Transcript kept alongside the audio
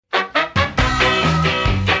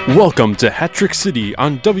Welcome to Hat-Trick City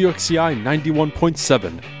on WXCI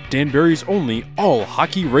 91.7, Danbury's only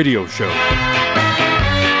all-hockey radio show.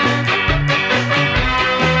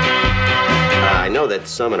 I know that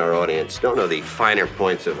some in our audience don't know the finer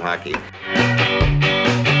points of hockey.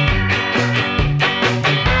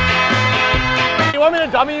 You want me to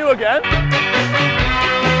dummy you again?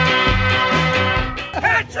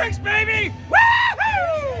 Hat tricks, baby!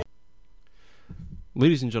 Woo-hoo!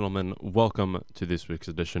 Ladies and gentlemen, welcome to this week's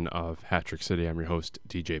edition of Hat-Trick City. I'm your host,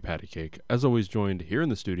 DJ Pattycake. As always, joined here in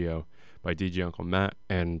the studio by DJ Uncle Matt.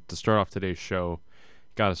 And to start off today's show,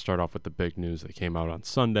 got to start off with the big news that came out on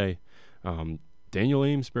Sunday. Daniel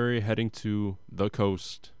Amesbury heading to the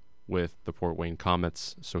coast with the Fort Wayne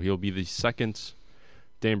Komets. So he'll be the second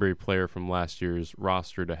Danbury player from last year's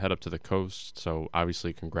roster to head up to the coast. So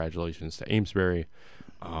obviously, congratulations to Amesbury.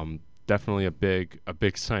 Definitely a big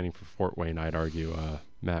signing for Fort Wayne, I'd argue.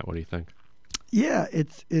 Matt, what do you think? Yeah,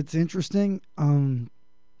 it's interesting.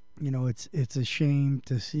 It's a shame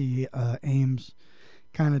to see Ames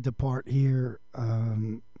kind of depart here.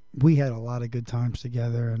 We had a lot of good times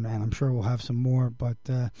together, and I'm sure we'll have some more. But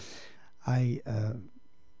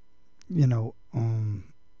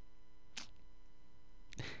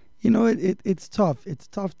it's tough. It's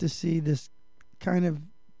tough to see this kind of.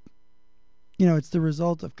 It's the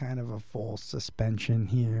result of kind of a false suspension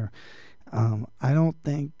here. I don't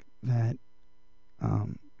think that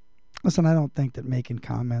making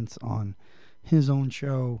comments on his own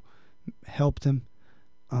show helped him.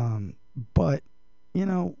 But,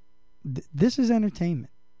 this is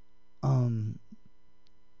entertainment.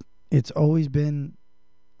 It's always been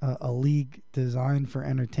a league designed for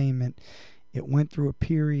entertainment. It went through a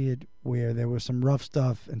period where there was some rough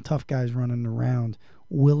stuff and tough guys running around,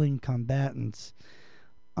 willing combatants.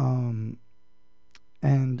 And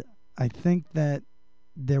I think that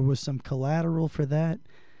there was some collateral for that.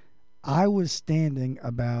 I was standing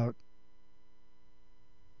about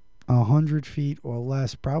 100 feet or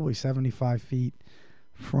less, probably 75 feet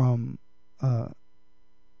from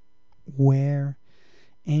where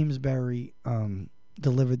Amesbury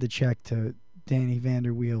delivered the check to Danny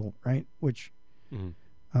Vanderweel, right? Which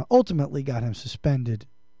ultimately got him suspended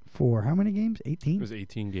for how many games? 18? It was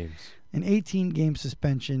 18 games. An 18-game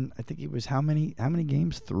suspension. I think it was how many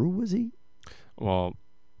games through was he? Well,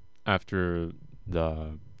 after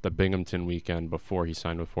the Binghamton weekend before he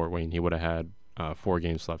signed with Fort Wayne, he would have had 4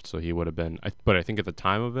 games left, so he would have been. But I think at the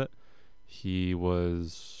time of it, he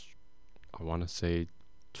was, I want to say,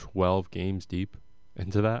 12 games deep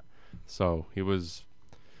into that. So he was,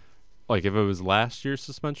 like, if it was last year's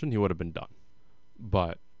suspension, he would have been done.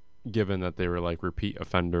 But given that they were like repeat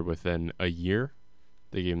offender within a year,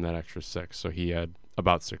 they gave him that extra 6, so he had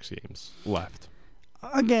about 6 games left.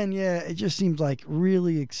 Again, yeah, it just seems like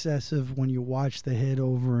really excessive when you watch the hit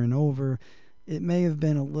over and over. It may have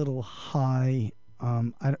been a little high.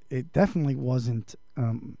 It definitely wasn't.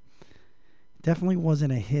 Definitely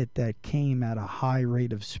wasn't a hit that came at a high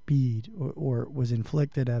rate of speed or was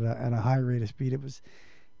inflicted at a high rate of speed. It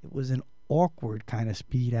was an awkward kind of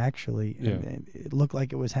speed, actually. Yeah. And it looked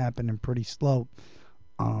like it was happening pretty slow.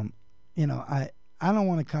 I don't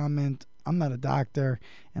want to comment. I'm not a doctor,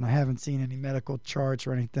 and I haven't seen any medical charts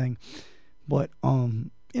or anything. But,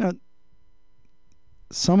 some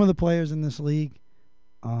of the players in this league,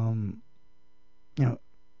 even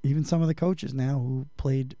some of the coaches now who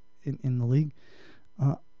played in the league,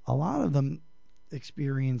 a lot of them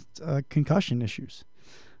experienced concussion issues.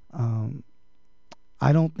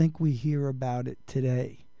 I don't think we hear about it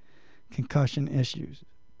today. Concussion issues,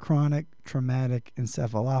 chronic traumatic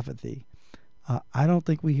encephalopathy. I don't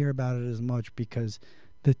think we hear about it as much because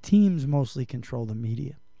the teams mostly control the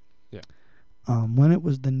media. Yeah. When it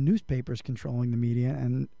was the newspapers controlling the media,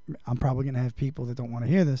 and I'm probably going to have people that don't want to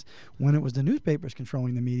hear this, when it was the newspapers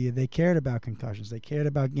controlling the media, they cared about concussions. They cared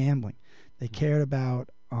about gambling. They cared about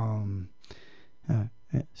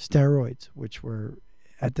steroids, which were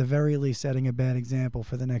at the very least setting a bad example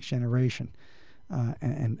for the next generation,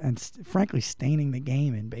 and frankly staining the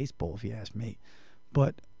game in baseball, if you ask me.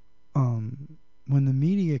 But when the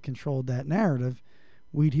media controlled that narrative,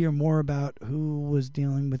 we'd hear more about who was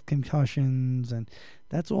dealing with concussions, and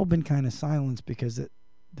that's all been kind of silenced because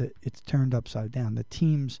it's turned upside down. The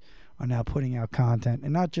teams are now putting out content,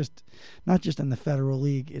 and not just in the Federal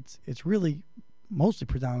League. It's really mostly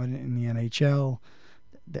predominant in the NHL,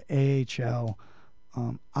 the AHL.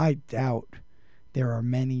 I doubt there are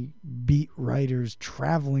many beat writers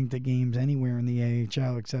traveling to games anywhere in the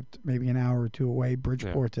AHL except maybe an hour or two away,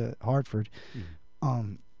 Bridgeport to Hartford.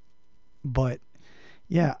 But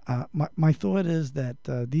yeah, my thought is that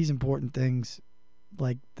these important things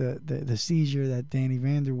like the seizure that Danny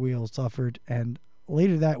Vanderweel suffered, and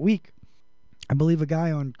later that week, I believe a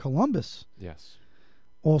guy on Columbus Yes.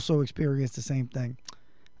 also experienced the same thing.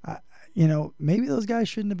 Maybe those guys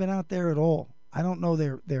shouldn't have been out there at all. I don't know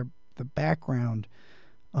the background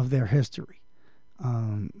of their history,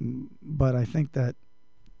 but I think that.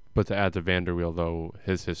 But to add to Vanderweel, though,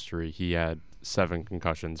 his history, he had 7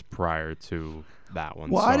 concussions prior to that one.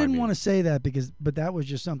 Well, so, I didn't want to say that but that was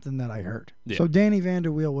just something that I heard. Yeah. So Danny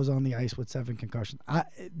Vanderweel was on the ice with 7 concussions.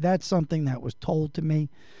 That's something that was told to me.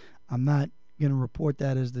 I'm not going to report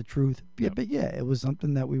that as the truth. Yeah, Yep. but yeah, it was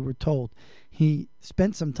something that we were told. He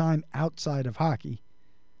spent some time outside of hockey.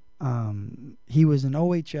 He was an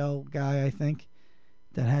OHL guy, I think,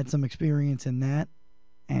 that had some experience in that,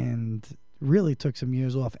 and really took some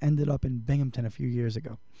years off. Ended up in Binghamton a few years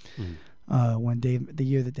ago, the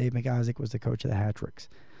year that Dave McIsaac was the coach of the Hat-Tricks.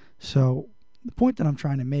 So the point that I'm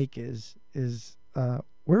trying to make is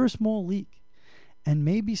we're a small league, and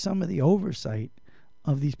maybe some of the oversight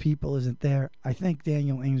of these people isn't there. I think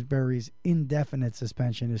Daniel Amesbury's indefinite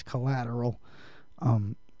suspension is collateral,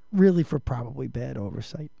 really for probably bad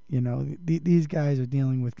oversight. These guys are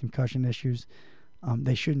dealing with concussion issues.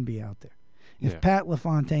 They shouldn't be out there. If Pat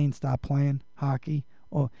LaFontaine stopped playing hockey,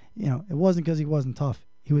 it wasn't because he wasn't tough.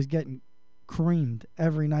 He was getting creamed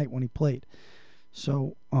every night when he played.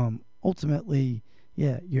 So ultimately,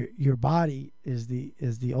 your body is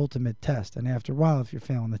the ultimate test. And after a while, if you're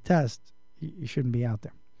failing the test, you shouldn't be out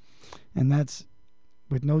there. And that's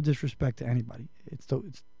with no disrespect to anybody. It's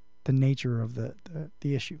the nature of the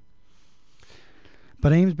issue.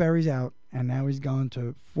 But Amesbury's out, and now he's gone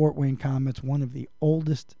to Fort Wayne Comets, one of the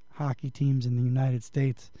oldest hockey teams in the United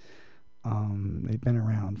States. They've been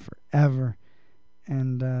around forever,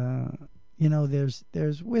 and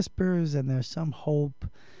there's whispers and there's some hope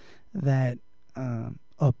that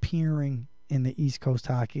appearing in the East Coast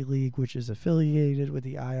Hockey League, which is affiliated with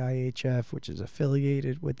the IIHF, which is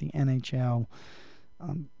affiliated with the NHL,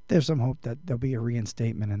 there's some hope that there'll be a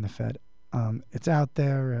reinstatement in the Fed. It's out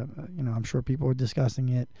there. I'm sure people are discussing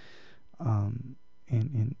it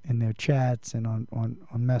in their chats and on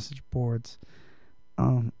message boards.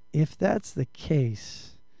 If that's the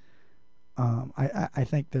case, I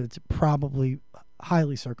think that it's probably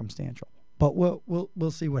highly circumstantial. But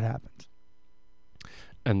we'll see what happens.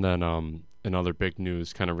 And then another big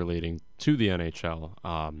news kind of relating to the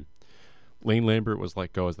NHL. Lane Lambert was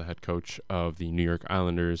let go as the head coach of the New York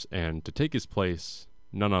Islanders, and to take his place,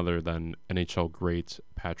 none other than NHL great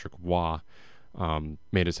Patrick Waugh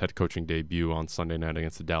made his head coaching debut on Sunday night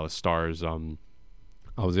against the Dallas Stars. I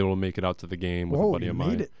was able to make it out to the game with a buddy of mine.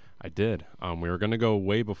 Made it. I did. We were going to go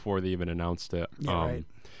way before they even announced it. Yeah, right.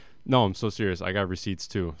 No, I'm so serious. I got receipts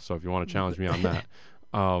too, so if you want to challenge me on that.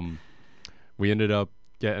 We ended up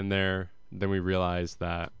getting there. Then we realized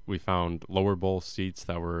that we found lower bowl seats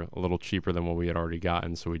that were a little cheaper than what we had already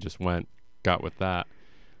gotten, so we just got with that,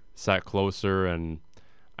 sat closer, and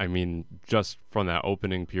I mean, just from that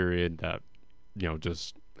opening period, that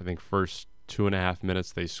just I think first 2.5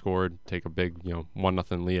 minutes they scored, take a big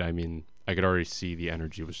 1-0 lead. I mean, I could already see the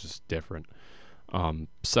energy was just different.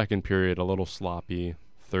 Second period a little sloppy.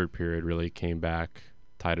 Third period really came back,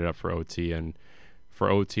 tied it up for OT, and for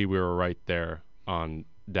OT we were right there on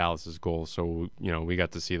Dallas's goal. So we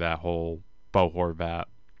got to see that whole Bo Horvat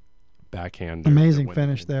backhand. Amazing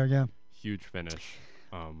finish there, yeah. Huge finish.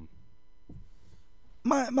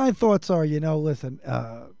 My thoughts are, listen,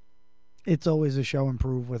 it's always a show and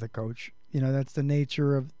prove with a coach. That's the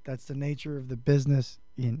nature of the business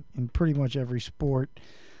in pretty much every sport.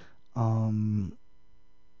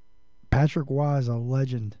 Patrick Waugh is a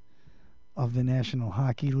legend of the National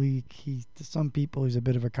Hockey League. To some people, he's a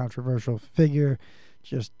bit of a controversial figure,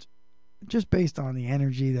 just based on the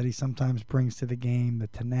energy that he sometimes brings to the game, the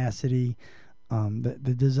tenacity.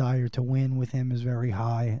 The desire to win with him is very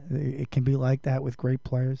high. It can be like that with great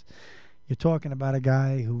players. You're talking about a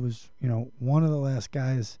guy who was, one of the last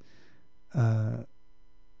guys. He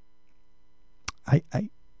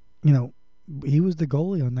was the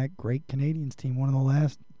goalie on that great Canadiens team. One of the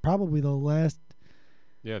last, probably the last.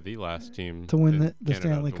 Yeah, the last team to win the Canada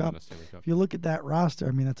Stanley to Cup. win the Stanley Cup. If you look at that roster,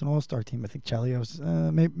 I mean, that's an all-star team. I think Chelios.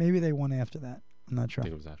 Maybe they won after that. I'm not sure. I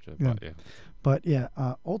think it was after, Yeah. but yeah. But yeah,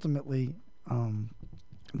 ultimately,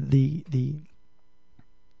 the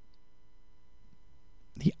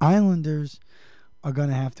Islanders are going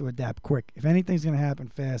to have to adapt quick. If anything's going to happen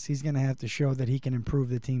fast, he's going to have to show that he can improve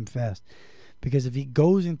the team fast. Because if he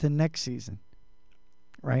goes into next season,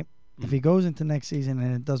 right? If he goes into next season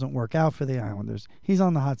and it doesn't work out for the Islanders, he's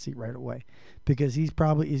on the hot seat right away. Because he's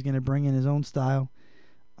going to bring in his own style,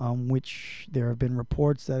 which there have been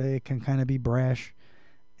reports that it can kind of be brash.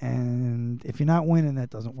 And if you're not winning, that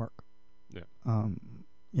doesn't work. Yeah.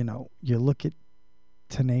 You look at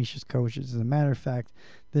tenacious coaches. As a matter of fact,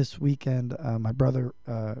 this weekend, my brother,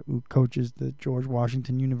 who coaches the George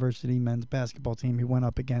Washington University men's basketball team, he went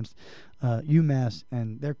up against UMass,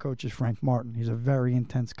 and their coach is Frank Martin. He's a very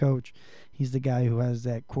intense coach. He's the guy who has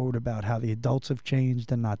that quote about how the adults have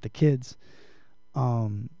changed and not the kids.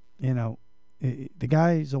 The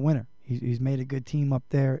guy's a winner. He's made a good team up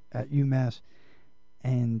there at UMass,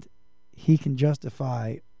 and he can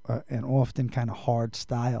justify an often kind of hard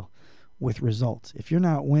style with results. If you're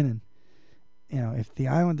not winning, if the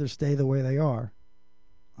Islanders stay the way they are,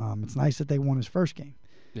 it's nice that they won his first game.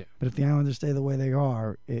 Yeah. But if the Islanders stay the way they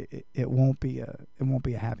are, it won't be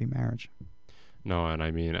a happy marriage. No, and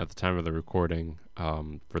I mean, at the time of the recording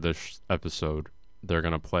for this episode, they're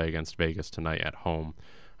going to play against Vegas tonight at home.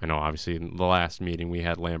 I know, obviously, in the last meeting, we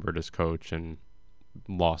had Lambert as coach and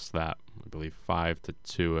lost that, I believe,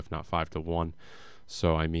 5-2, if not 5-1.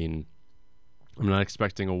 So, I mean, I'm not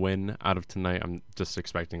expecting a win out of tonight. I'm just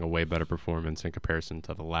expecting a way better performance in comparison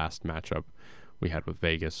to the last matchup we had with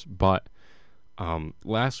Vegas. But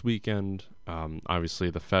last weekend, obviously,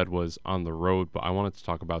 the Fed was on the road, but I wanted to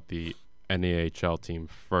talk about the NAHL team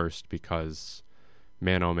first because,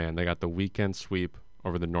 man, oh man, they got the weekend sweep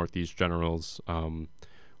over the Northeast Generals.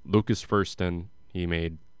 Lucas Furston, he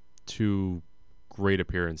made 2 great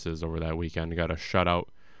appearances over that weekend. He got a shutout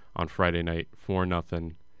on Friday night,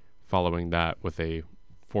 4-0, following that with a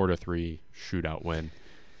 4-3 shootout win.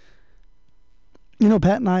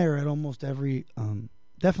 Pat and I are at almost definitely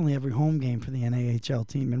every home game for the NAHL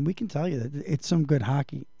team, and we can tell you that it's some good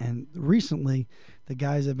hockey. And recently, the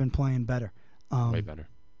guys have been playing better. Way better.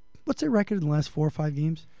 What's their record in the last 4 or 5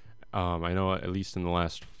 games? I know at least in the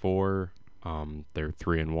last 4, they're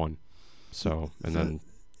 3-1. Then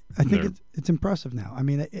I think it's impressive now. I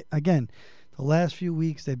mean, again, the last few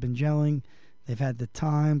weeks they've been gelling. They've had the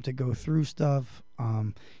time to go through stuff.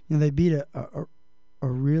 They beat a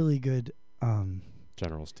really good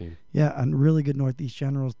Generals team. Yeah, a really good Northeast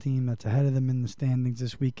Generals team that's ahead of them in the standings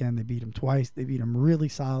this weekend. They beat them twice. They beat them really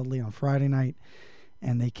solidly on Friday night,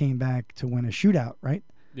 and they came back to win a shootout, right?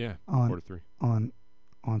 Yeah, 4-3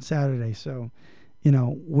 on Saturday. So,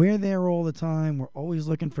 we're there all the time. We're always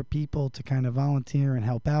looking for people to kind of volunteer and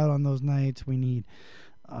help out on those nights. We need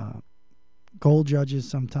goal judges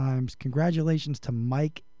sometimes. Congratulations to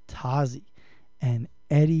Mike Tozzi and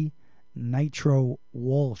Eddie Nitro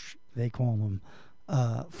Walsh, they call him,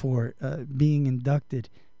 for being inducted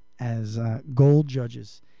as goal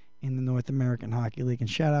judges in the North American Hockey League. And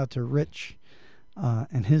shout out to Rich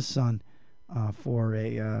and his son for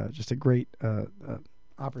just a great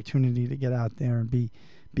opportunity to get out there and be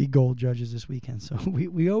goal judges this weekend. So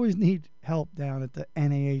we always need help down at the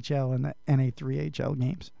NAHL and the NA3HL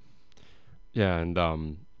games. Yeah,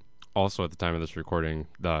 and also at the time of this recording,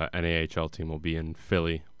 the NAHL team will be in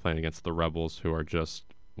Philly playing against the Rebels, who are just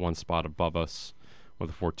one spot above us with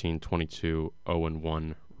a 14-22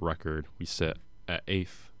 0-1 record. We sit at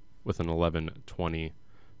 8th with an 11-20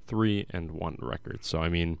 3-1 record. So I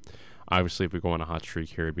mean, obviously, if we go on a hot streak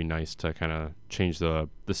here, it'd be nice to kind of change the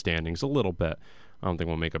standings a little bit. I don't think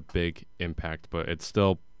we'll make a big impact, but it's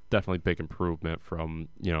still definitely big improvement from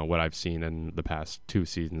what I've seen in the past 2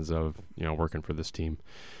 seasons of working for this team.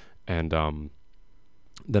 And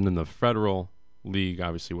then in the Federal League,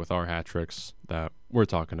 obviously with our hat tricks that we're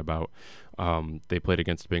talking about, they played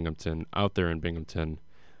against Binghamton out there in Binghamton,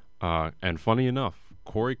 and funny enough,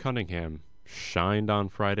 Corey Cunningham shined on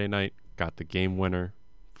Friday night, got the game winner,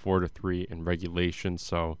 4-3 in regulation.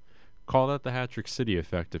 So call that the Hat Trick City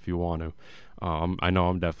effect if you want to. I know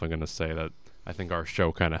I'm definitely going to say that I think our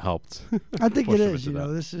show kind of helped. I think it is.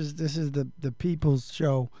 This is the people's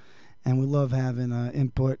show, and we love having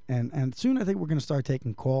input. And soon I think we're going to start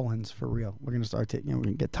taking call-ins for real. We're going to start taking. We're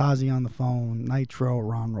going to get Tazi on the phone, Nitro,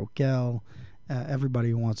 Ron Roquel, everybody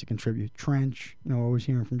who wants to contribute. Trench, always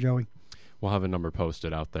hearing from Joey. We'll have a number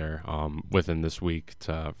posted out there within this week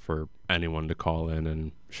for anyone to call in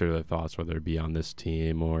and share their thoughts, whether it be on this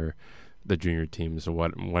team or the junior teams or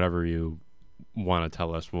whatever you want to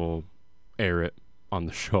tell us. We'll air it on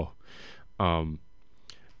the show. And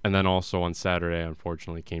then also on Saturday,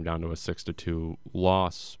 unfortunately, came down to a 6-2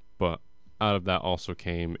 loss. But out of that also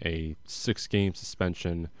came a 6-game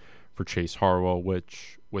suspension for Chase Harwell,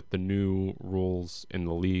 which with the new rules in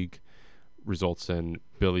the league results in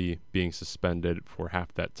Billy being suspended for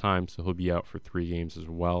half that time, so he'll be out for 3 games as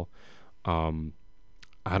well.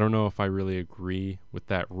 I don't know if I really agree with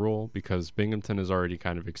that rule because Binghamton has already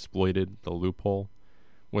kind of exploited the loophole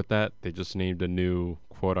with that. They just named a new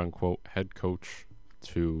quote-unquote head coach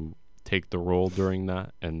to take the role during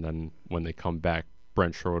that, and then when they come back,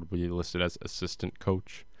 Brent Sherwood will be listed as assistant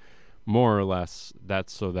coach. More or less,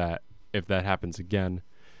 that's so that if that happens again,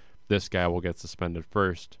 this guy will get suspended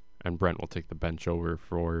first, and Brent will take the bench over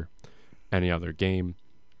for any other game.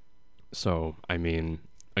 So, I mean,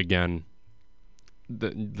 again,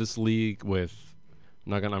 this league with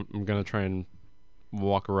I'm gonna try and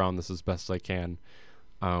walk around this as best as I can.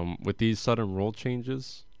 With these sudden rule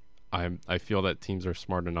changes, I feel that teams are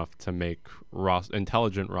smart enough to make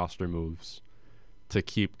intelligent roster moves to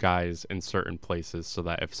keep guys in certain places so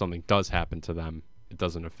that if something does happen to them, it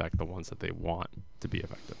doesn't affect the ones that they want to be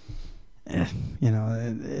affected.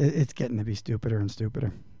 It's getting to be stupider and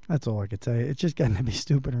stupider. That's all I could say. It's just getting to be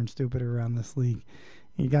stupider and stupider around this league.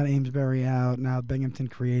 You got Amesbury out. Now Binghamton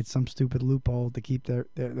creates some stupid loophole to keep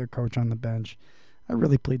their coach on the bench. I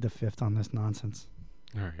really plead the fifth on this nonsense.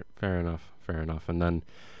 All right, fair enough. And then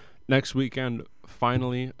next weekend,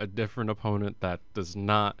 finally, a different opponent that does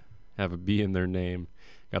not have a B in their name.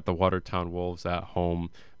 Got the Watertown Wolves at home.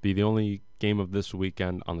 Be the only game of this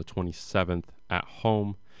weekend on the 27th at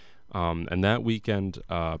home. And that weekend,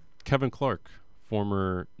 Kevin Clark,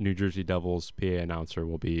 former New Jersey Devils PA announcer,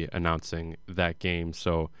 will be announcing that game.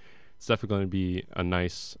 So it's definitely going to be a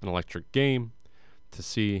nice and electric game to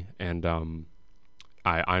see. And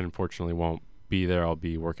I unfortunately won't be there. I'll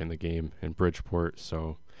be working the game in Bridgeport.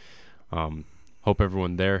 So hope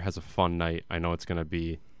everyone there has a fun night. I know it's going to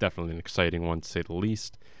be definitely an exciting one, to say the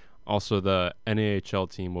least. Also, the NAHL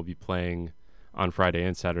team will be playing on Friday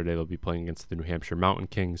and Saturday. They'll be playing against the New Hampshire Mountain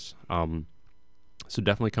Kings. So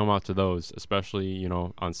definitely come out to those, especially,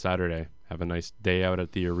 on Saturday. Have a nice day out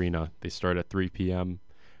at the arena. They start at 3 p.m.,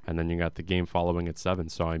 and then you got the game following at 7.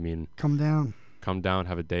 So, I mean, come down,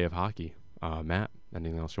 have a day of hockey. Matt,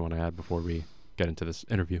 anything else you want to add before we get into this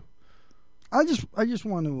interview? I just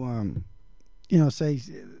want to, say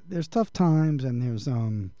there's tough times, and there's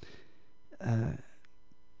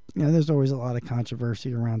always a lot of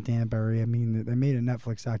controversy around Danbury. I mean, they made a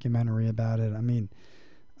Netflix documentary about it. I mean,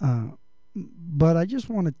 but I just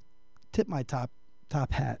want to tip my top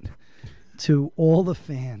hat to all the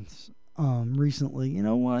fans recently. You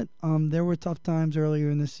know what? There were tough times earlier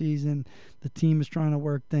in the season. The team is trying to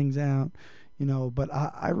work things out, but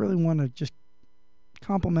I really want to just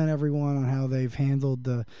compliment everyone on how they've handled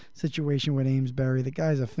the situation with Amesbury. The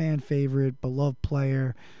guy's a fan favorite, beloved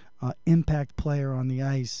player, impact player on the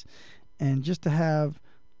ice, and just to have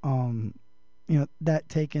that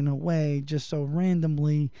taken away just so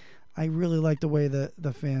randomly, I really like the way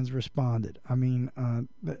the fans responded. I mean,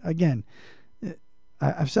 again,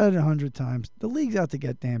 I've said it 100 times. The league's out to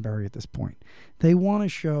get Danbury at this point. They want to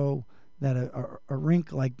show that a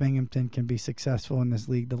rink like Binghamton can be successful in this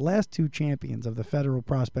league. The last two champions of the Federal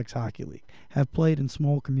Prospects Hockey League have played in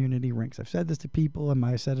small community rinks. I've said this to people, and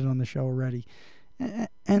I said it on the show already.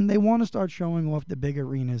 And they want to start showing off the big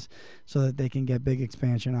arenas so that they can get big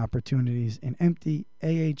expansion opportunities in empty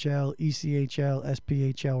AHL, ECHL,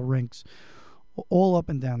 SPHL rinks all up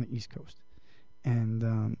and down the East Coast.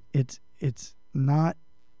 And it's not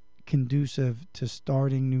conducive to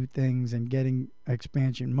starting new things and getting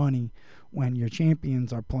expansion money when your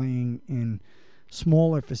champions are playing in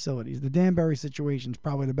smaller facilities. The Danbury situation is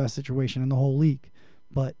probably the best situation in the whole league,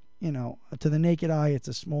 but to the naked eye, it's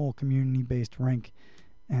a small community-based rink,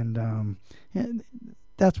 and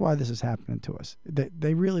that's why this is happening to us.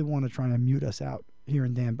 They really want to try and mute us out here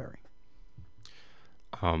in Danbury.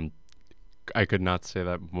 I could not say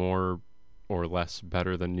that more or less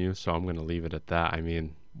better than you, so I'm going to leave it at that. I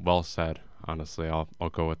mean, well said. Honestly, I'll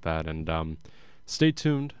go with that, and stay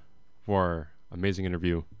tuned for our amazing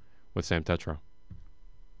interview with Sam Tétreault.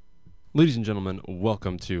 Ladies and gentlemen,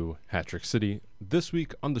 welcome to Hat-Trick City. This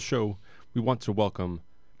week on the show, we want to welcome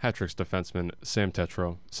Hat-Trick's defenseman, Sam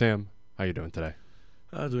Tétreault. Sam, how you doing today?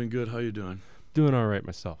 Doing good. How you doing? Doing all right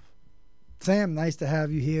myself. Sam, nice to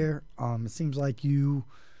have you here. It seems like you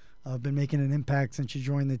have been making an impact since you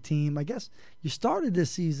joined the team. I guess you started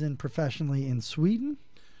this season professionally in Sweden?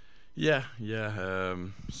 Yeah.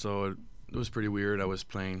 So it was pretty weird. I was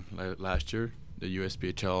playing last year, the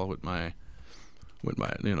USPHL, with my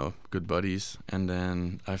good buddies, and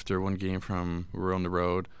then after one game we were on the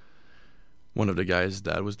road, one of the guys'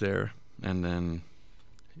 dad was there, and then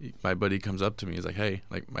my buddy comes up to me. He's like, hey,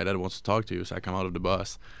 my dad wants to talk to you. So I come out of the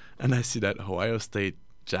bus, and I see that Ohio State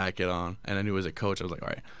jacket on, and I knew he was a coach. I was like, all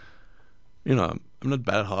right, I'm not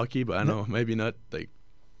bad at hockey, but I know maybe not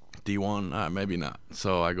D1, maybe not.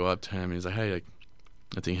 So I go up to him, and he's like, hey, I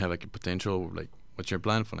think you have a potential, what's your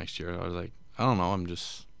plan for next year? I was like, I don't know,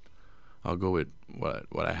 I'll go with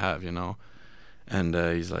what I have, And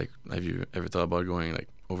he's like, have you ever thought about going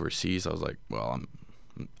overseas? I was like, well,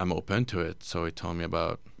 I'm open to it. So he told me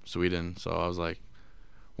about Sweden. So I was like,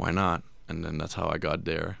 why not? And then that's how I got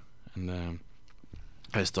there. And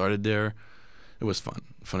I started there. It was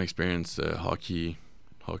fun experience. The hockey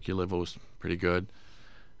level was pretty good,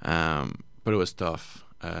 but it was tough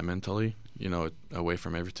mentally. Away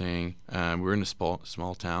from everything. We were in a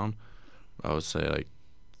small town. I would say like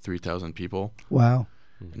 3,000 people. Wow.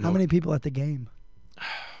 How many people at the game?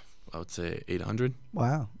 I would say 800.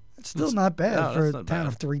 Wow. It's still not bad for a town bad.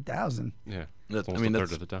 of 3,000. Yeah. That's Almost a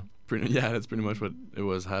third of the town. That's pretty much what it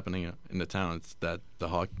was happening in the town. It's that the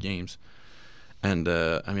hockey games, and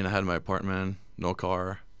I had my apartment, no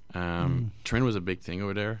car. Train was a big thing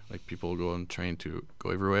over there. Like people go on train to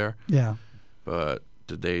go everywhere. Yeah. But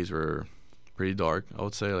the days were pretty dark. I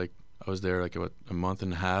would say like I was there like about a month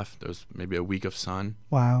and a half. There was maybe a week of sun.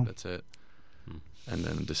 Wow. That's it. And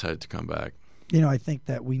then decided to come back. I think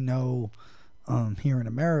that we know here in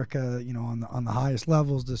America, on the highest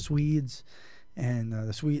levels, the Swedes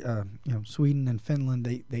and Sweden and Finland,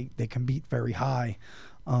 they compete very high.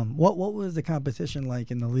 What was the competition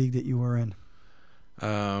like in the league that you were in? We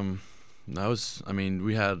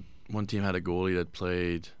had one team had a goalie that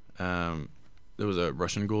played. There was a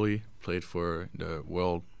Russian goalie played for the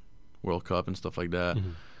World Cup and stuff like that.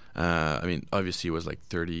 Obviously he was like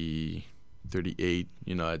 30, 38,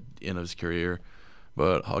 at the end of his career.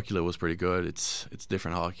 But hockey level was pretty good. It's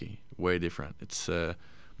different hockey, way different. It's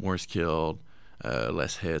more skilled,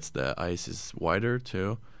 less hits. The ice is wider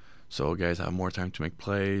too, so guys have more time to make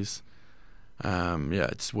plays.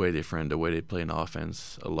 It's way different. The way they play in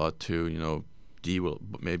offense a lot too. D will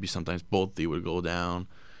maybe sometimes both D would go down,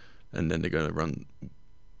 and then they're gonna run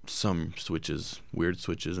some switches, weird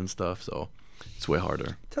switches and stuff. So it's way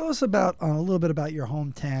harder. Tell us about a little bit about your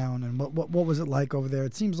hometown and what was it like over there?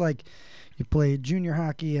 It seems like you played junior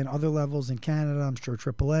hockey and other levels in Canada, I'm sure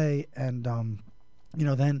AAA, and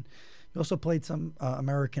then you also played some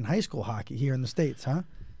American high school hockey here in the States, huh?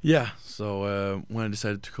 Yeah. So when I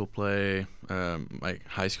decided to go play my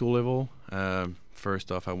high school level,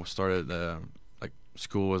 first off I started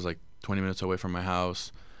school was like 20 minutes away from my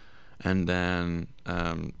house, and then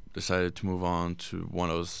decided to move on to one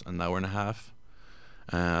that was an hour and a half.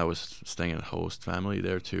 I was staying at a host family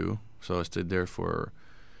there too, so I stayed there for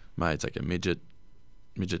it's like a midget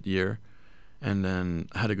year, and then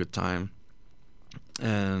I had a good time.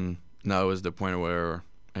 And now it was the point where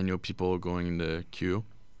I knew people going in the queue,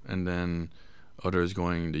 and then others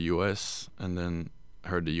going in the U.S., and then I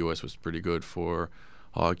heard the U.S. was pretty good for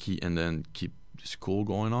hockey, and then keep school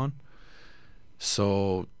going on.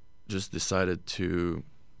 So just decided to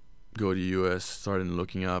go to the U.S., started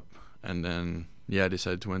looking up, and then I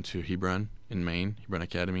decided to went to Hebron in Maine, Hebron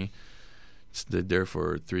Academy. Stayed there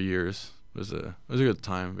for 3 years. It was a good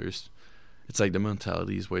time. It's like the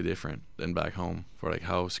mentality is way different than back home for like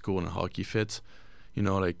how school and hockey fits.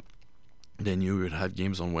 Then you would have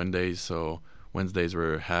games on Wednesdays, so Wednesdays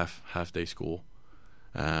were half day school,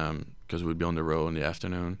 because we'd be on the road in the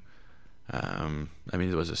afternoon.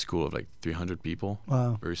 It was a school of like 300 people.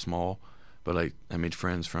 Wow. Very small, but like I made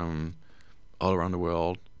friends from all around the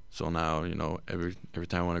world. So now every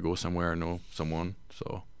time I want to go somewhere, I know someone.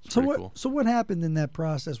 So it's pretty cool. So what happened in that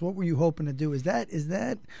process? What were you hoping to do? Is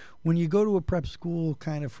that when you go to a prep school,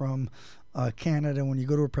 kind of from Canada, when you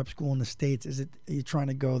go to a prep school in the States, are you trying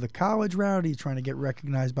to go the college route? Are you trying to get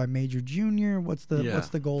recognized by major, junior? What's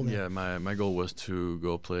the goal there? Yeah, my goal was to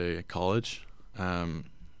go play college,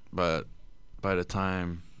 but by the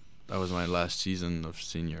time that was my last season of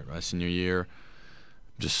my senior year,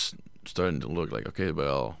 just starting to look like, okay,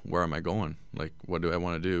 well, where am I going? Like, what do I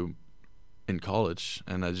want to do in college?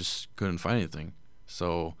 And I just couldn't find anything.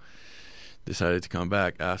 So decided to come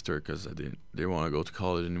back after, because I didn't want to go to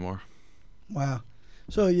college anymore. Wow.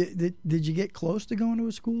 So did you get close to going to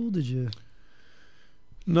a school? Did you?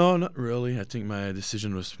 No, not really. I think my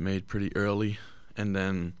decision was made pretty early. And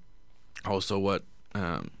then also what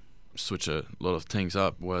switched a lot of things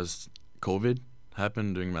up was COVID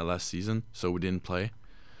happened during my last season, so we didn't play.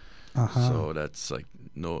 Uh-huh. So that's like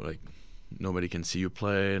nobody can see you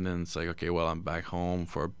play, and then it's like, okay, well, I'm back home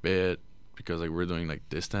for a bit because like we're doing like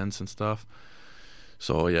distance and stuff.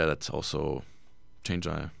 So yeah, that's also changed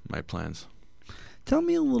my plans. Tell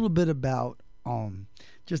me a little bit about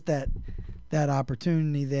just that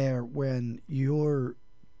opportunity there when you're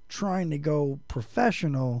trying to go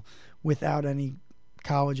professional without any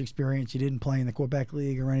college experience. You didn't play in the Quebec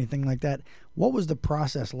League or anything like that. What was the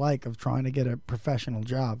process like of trying to get a professional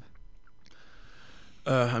job?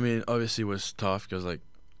 Obviously it was tough because like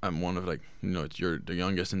I'm one of like, you're the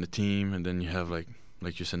youngest in the team, and then you have like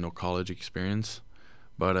you said, no college experience.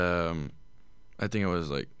 But I think I was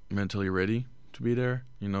like mentally ready to be there,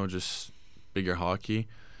 just bigger hockey.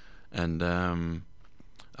 And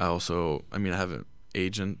I have an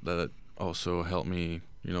agent that also helped me,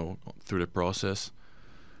 through the process.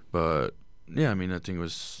 But yeah, I think it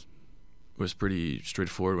was pretty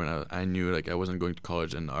straightforward when I knew like I wasn't going to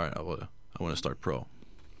college and all right, I want to start pro.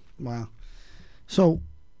 Wow. So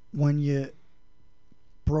when you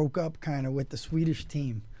broke up kind of with the Swedish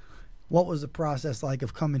team, what was the process like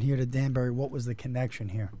of coming here to Danbury? What was the connection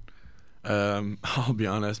here? I'll be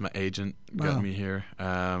honest, my agent got me here.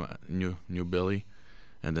 Knew Billy,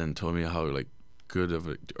 and then told me how like good of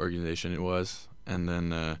an organization it was, and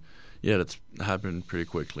then that's happened pretty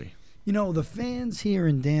quickly. The fans here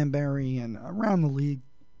in Danbury and around the league,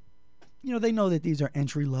 they know that these are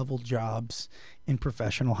entry-level jobs in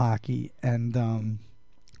professional hockey, and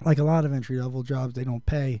like a lot of entry-level jobs, they don't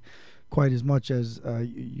pay quite as much as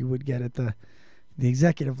you would get at the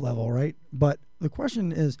executive level, right? But the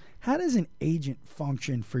question is, how does an agent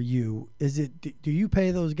function for you? Is it do you pay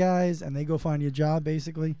those guys and they go find you a job,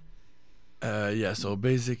 basically? Yeah. So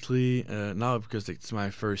basically, now because it's my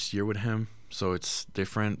first year with him, so it's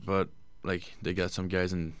different. But like they got some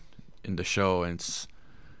guys in the show, and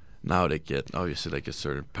now they get obviously like a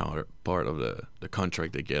certain part of the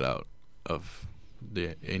contract they get out of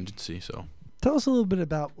the agency. So tell us a little bit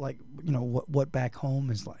about like what back home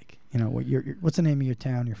is like. What's the name of your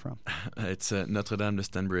town you're from? It's Notre Dame de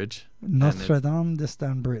Stanbridge. Notre Dame de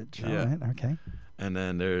Stanbridge. Yeah. All right. Okay. And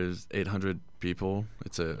then there's 800 people.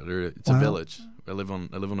 It's a Wow. village. I live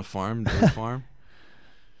on a farm, dairy farm.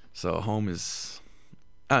 So home is,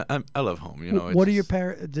 I love home. What do your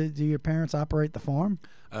do your parents operate the farm?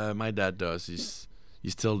 My dad does. He's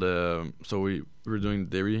still so we were doing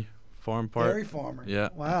dairy farm part. Dairy farmer. Yeah.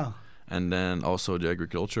 Wow. And then also the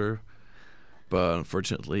agriculture. But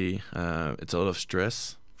unfortunately, it's a lot of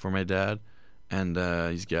stress for my dad, and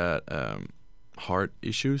he's got heart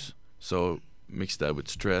issues. So mixed that with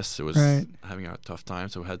stress, it was having a tough time.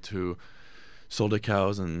 So we had to sell the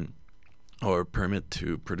cows or permit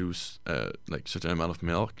to produce like certain amount of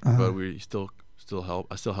milk. But we still help.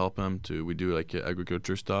 I still help him we do like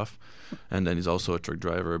agriculture stuff, and then he's also a truck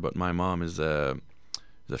driver. But my mom is the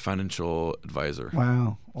financial advisor.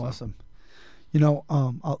 Wow, awesome.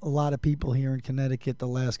 A lot of people here in Connecticut the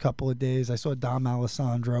last couple of days, I saw Dom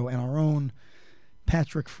Alessandro and our own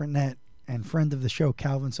Patrick Frenette and friend of the show,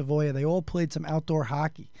 Calvin Savoya. They all played some outdoor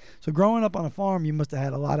hockey. So growing up on a farm, you must have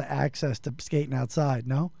had a lot of access to skating outside,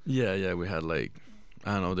 no? Yeah, we had like,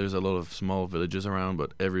 I don't know, there's a lot of small villages around,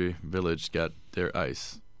 but every village got the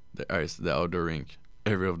outdoor rink,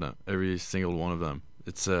 every single one of them.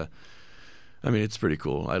 It's it's pretty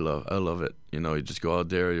cool. I love it. You just go out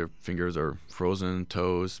there, your fingers are frozen,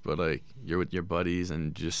 toes, but like you're with your buddies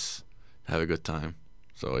and just have a good time.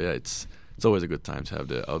 So yeah, it's always a good time to have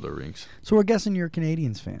the outdoor rinks. So we're guessing you're a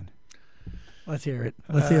Canadiens fan. Let's hear it.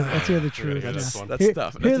 Let's hear the truth. That's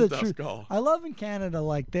tough. That's a tough call. I love in Canada,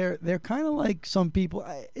 like they're kind of like some people.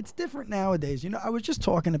 It's different nowadays. I was just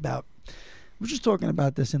talking about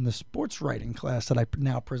this in the sports writing class that I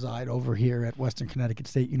now preside over here at Western Connecticut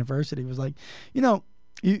State University. It was like,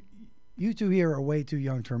 you two here are way too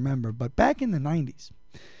young to remember, but back in the 90s,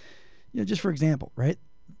 just for example, right,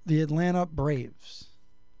 the Atlanta Braves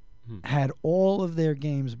had all of their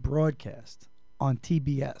games broadcast on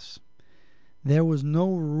TBS. There was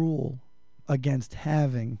no rule against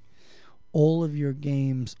having all of your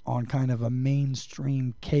games on kind of a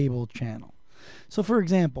mainstream cable channel. So, for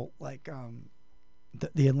example, like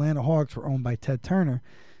the Atlanta Hawks were owned by Ted Turner.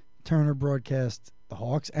 Turner broadcast the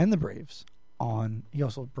Hawks and the Braves he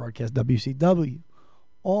also broadcast WCW,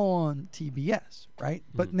 all on TBS, right?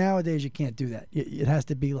 But nowadays you can't do that. It has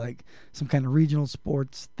to be like some kind of regional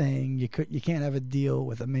sports thing. You can't have a deal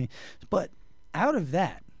with But out of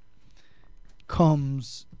that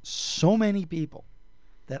comes so many people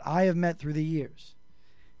that I have met through the years.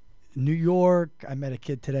 New York, I met a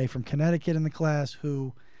kid today from Connecticut in the class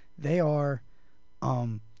who they are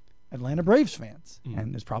Atlanta Braves fans.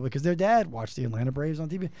 And it's probably because their dad watched the Atlanta Braves on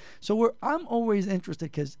TV. So I'm always interested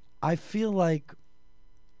because I feel like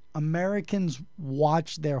Americans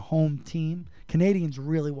watch their home team. Canadians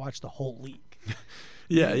really watch the whole league.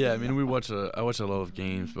 Yeah. I I watch a lot of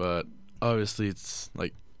games, but obviously it's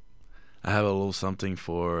like I have a little something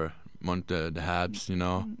for the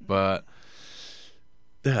Habs, but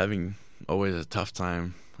they're having always a tough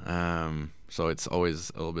time, so it's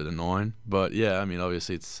always a little bit annoying. But yeah,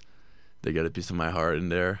 obviously they got a piece of my heart in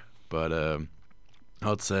there. But I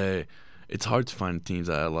would say it's hard to find teams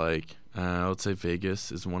that I like. I would say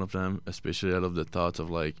Vegas is one of them, especially out of the thoughts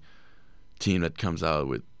of like team that comes out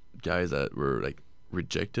with guys that were like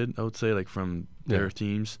rejected, I would say, like from their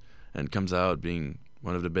teams, and comes out being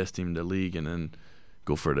one of the best team in the league, and then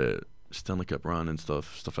go for the Stanley Cup run and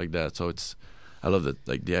stuff like that. So I love that,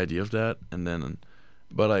 like the idea of that. And then,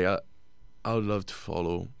 but I would love to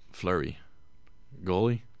follow Fleury,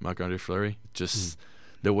 goalie Marc-Andre Fleury. Just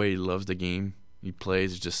the way he loves the game he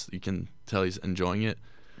plays, just you can tell he's enjoying it.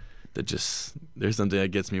 There's something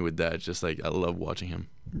that gets me with that. Just like I love watching him.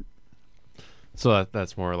 So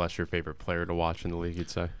that's more or less your favorite player to watch in the league, you'd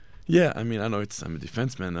say? Yeah, I mean, I'm a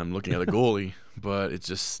defenseman. I'm looking at a goalie, but it's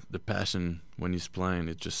just the passion when he's playing.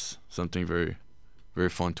 It's just something very, very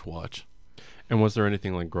fun to watch. And was there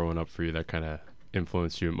anything like growing up for you that kind of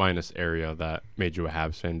influenced you, minus area, that made you a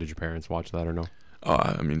Habs fan? Did your parents watch that or no? Oh,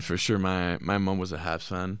 I mean, for sure, my mom was a Habs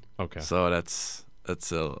fan. Okay. So that's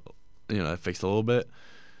that fixed a little bit.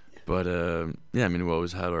 But yeah, I mean, we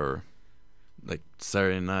always had our like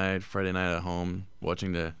Saturday night, Friday night at home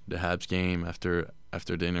watching the Habs game after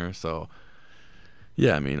dinner. So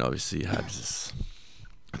yeah, I mean, obviously Habs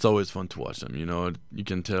it's always fun to watch them. You know, you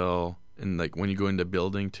can tell, and like when you go in the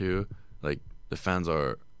building too, like the fans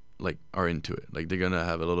are into it. Like they're gonna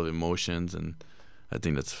have a lot of emotions, and I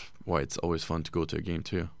think that's why it's always fun to go to a game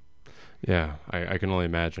too. Yeah, I can only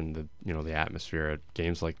imagine the atmosphere at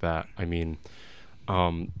games like that. I mean,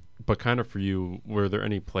 but kind of for you, were there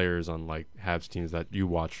any players on like Habs teams that you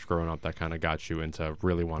watched growing up that kind of got you into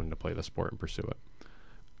really wanting to play the sport and pursue it?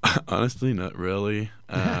 Honestly, not really.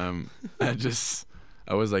 I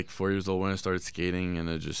was like 4 years old when I started skating, and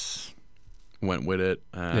I just went with it.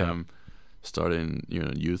 Started in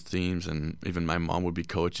youth teams, and even my mom would be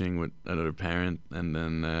coaching with another parent. And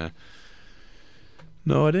then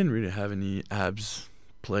no, I didn't really have any Habs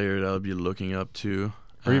player that I would be looking up to.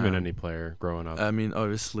 Or even any player growing up. I mean,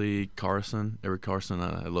 obviously Erik Karlsson.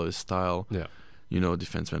 I love his style. Yeah.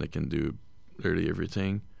 Defenseman that can do literally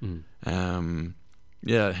everything. Mm.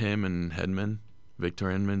 Yeah, him and Hedman. Victor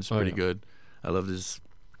Hedman's pretty good. I love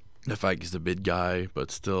the fact he's a big guy, but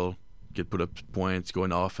still could put up points, go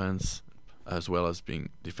in offense, as well as being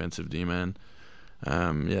defensive D-man.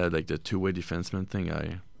 Yeah, like the two-way defenseman thing.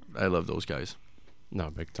 I love those guys.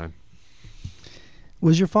 No, big time.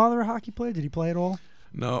 Was your father a hockey player? Did he play at all?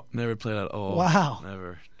 No, never played at all. Wow.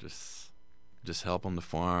 Never. Just help on the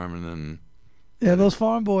farm, and then. Yeah, those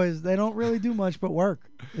farm boys, they don't really do much but work.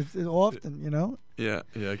 It's often, Yeah,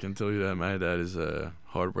 I can tell you that my dad is a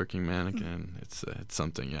hardworking man, and it's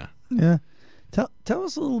something, yeah. Yeah. Tell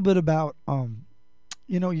us a little bit about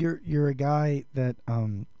you're a guy that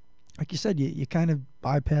like you said, you kind of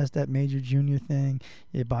bypassed that major junior thing,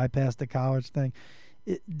 you bypassed the college thing.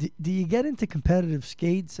 Do you get into competitive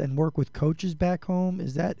skates and work with coaches back home?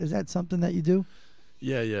 Is that something that you do?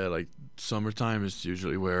 Yeah. Like summertime is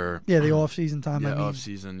usually where. Yeah, the off season time. Yeah, off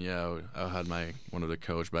season. Yeah, I had one of the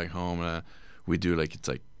coach back home. We do it's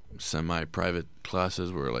like semi-private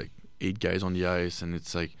classes where like 8 guys on the ice, and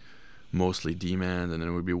it's like mostly D-man, and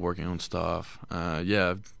then we'd be working on stuff. Yeah,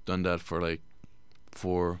 I've done that for like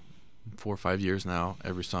 4 or 5 years now.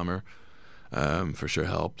 Every summer, for sure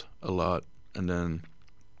helped a lot, and then.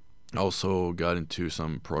 Also got into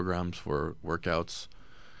some programs for workouts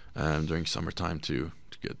during summertime to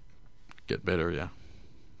get better. Yeah.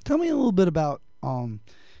 Tell me a little bit about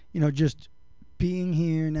just being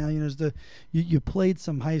here now. You played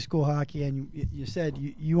some high school hockey, and you said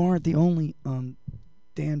you aren't the only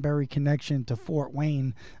Danbury connection to Fort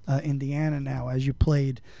Wayne, Indiana now, as you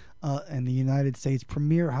played in the United States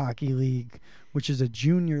Premier Hockey League, which is a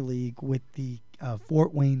junior league with the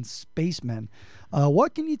Fort Wayne Spacemen.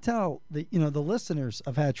 What can you tell the listeners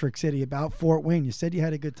of Hat Trick City about Fort Wayne? You said you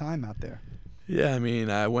had a good time out there. Yeah, I mean,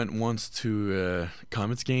 I went once to a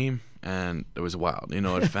Comets game, and it was wild.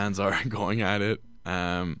 The fans are going at it.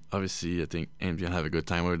 Obviously, I think Aim's gonna have a good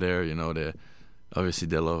time over there.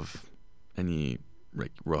 They love any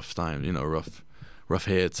like rough time, rough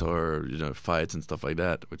hits or fights and stuff like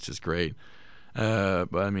that, which is great.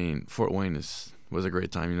 But I mean, Fort Wayne was a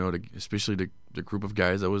great time. Especially the group of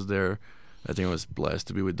guys that was there. I think I was blessed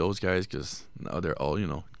to be with those guys because now they're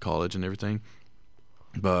all college and everything.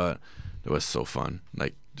 But it was so fun.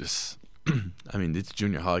 Like just, I mean, it's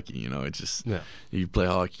junior hockey. It's just you play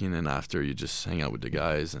hockey, and then after you just hang out with the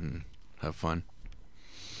guys and have fun.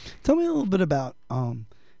 Tell me a little bit about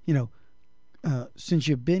since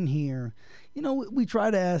you've been here. We try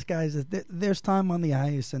to ask guys that there's time on the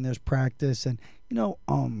ice and there's practice, and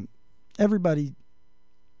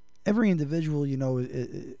every individual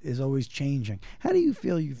is always changing. How do you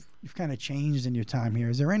feel you've kind of changed in your time here?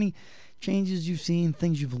 Is there any changes you've seen,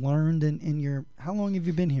 things you've learned in your? How long have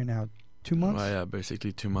you been here now? 2 months? Well, yeah,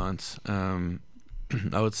 basically 2 months. I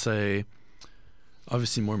would say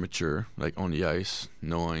obviously more mature, like on the ice,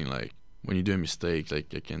 knowing like when you do a mistake,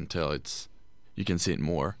 like I can tell you can see it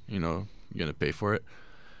more. You're gonna pay for it.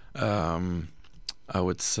 I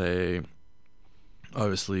would say,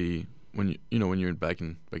 obviously, when when you're back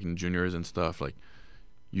in juniors and stuff, like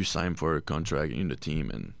you sign for a contract in the team,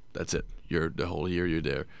 and that's it. You're the whole year you're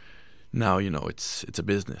there. Now it's a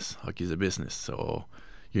business. Hockey is a business, so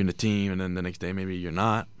you're in the team, and then the next day maybe you're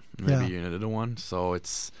not. Maybe you're in another one. So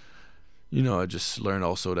it's I just learned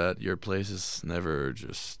also that your place is never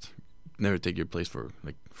take your place for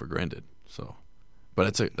granted. So,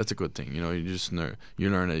 but that's a good thing. You just you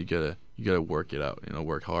learn that you gotta work it out.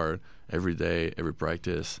 Work hard every day, every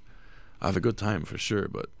practice. I have a good time for sure,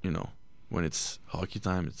 but when it's hockey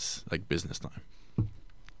time, it's like business time.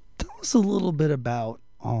 Tell us a little bit about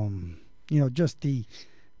just the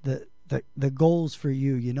goals for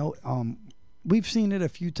you. We've seen it a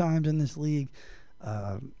few times in this league.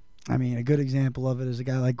 I mean, a good example of it is a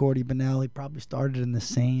guy like Gordy Benelli. Probably started in the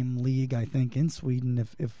same league, I think, in Sweden.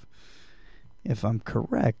 If I'm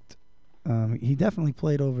correct, he definitely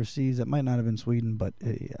played overseas. It might not have been Sweden, but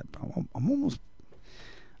I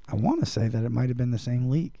want to say that it might have been the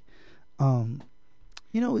same league.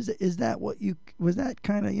 Is that what you was that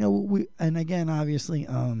kind of we, and again, obviously,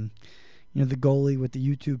 the goalie with the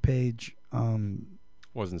YouTube page.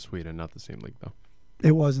 Was in Sweden, not the same league though.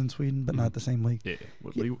 It was in Sweden, but not the same league. Yeah.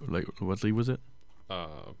 What league was it?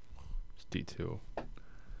 It's D2. I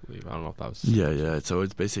believe. I don't know if that was. Yeah. So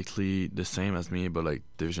it's basically the same as me, but like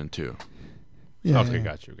Division 2. Yeah. Okay,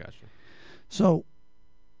 got you. So,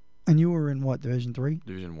 and you were in what, Division 3?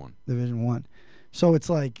 Division 1. Division 1. So it's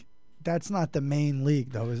like that's not the main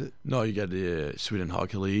league, though, is it? No, you got the Sweden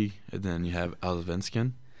Hockey League, and then you have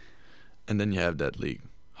Allsvenskan, and then you have that league,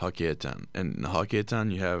 Hockeyettan. And in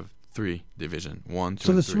Hockeyettan, you have 3 division, 1, 2,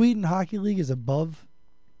 So the and 3. Sweden Hockey League is above?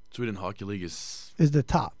 Sweden Hockey League is the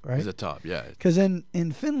top, right? Is the top, yeah. Because in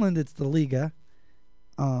Finland, it's the Liga.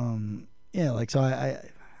 So I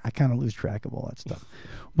kind of lose track of all that stuff.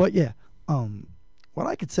 But yeah, what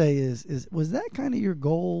I could say is was that kind of your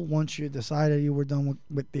goal once you decided you were done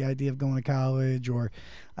with the idea of going to college, or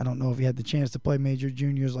I don't know if you had the chance to play major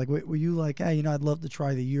juniors, like were you like, hey, I'd love to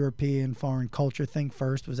try the European foreign culture thing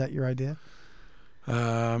first? Was that your idea?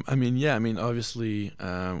 Obviously,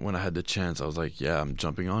 when I had the chance, I was like, yeah, I'm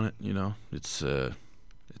jumping on it. It's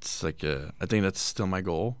like I think that's still my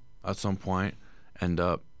goal at some point, end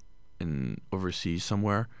up in overseas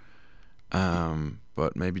somewhere.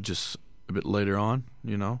 But maybe just a bit later on,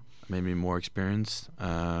 maybe more experienced,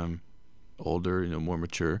 older, more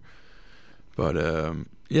mature. But when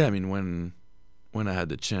I had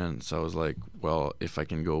the chance, I was like, well, if I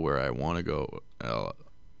can go where I want to go,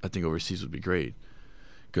 I think overseas would be great.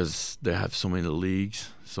 Because they have so many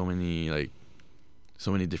leagues, so many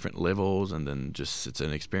different levels, and then just it's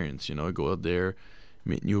an experience. Go out there,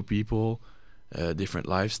 meet new people, different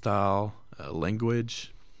lifestyle,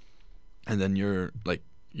 language, and then you're like,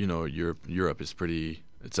 Europe is pretty.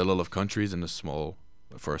 It's a lot of countries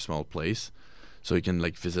for a small place, so you can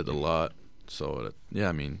like visit a lot. So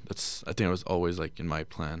I think it was always like in my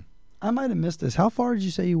plan. I might have missed this. How far did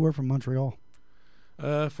you say you were from Montreal?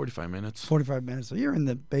 45 minutes. 45 minutes. So you're in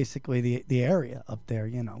the the area up there,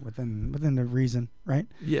 within the reason, right?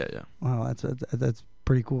 Yeah. Wow, that's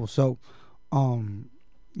pretty cool. So,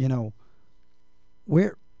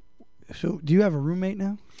 where? So do you have a roommate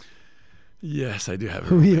now? Yes, I do have a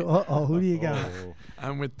Who roommate. Who do you got?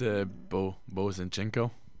 I'm with Bo Zinchenko.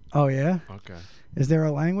 Oh yeah. Okay. Is there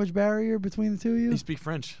a language barrier between the two of you? He speaks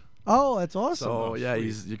French. Oh, that's awesome. So yeah,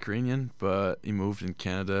 he's Ukrainian, but he moved in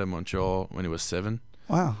Canada, Montreal, when he was 7.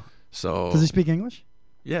 Wow. So does he speak English?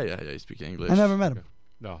 Yeah, he speaks English. I never met him.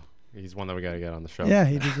 No, he's one that we got to get on the show. Yeah,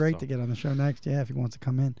 he'd be great to get on the show next. Yeah, if he wants to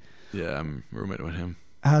come in. Yeah, I'm roommate with him.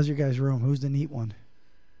 How's your guys' room? Who's the neat one?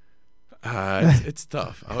 It's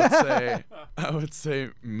tough. I would say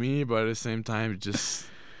me, but at the same time, just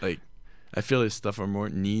like I feel his stuff are more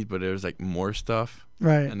neat, but there's like more stuff.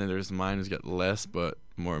 Right. And then there's mine who's got less, but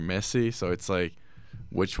more messy. So it's like,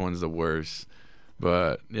 which one's the worst?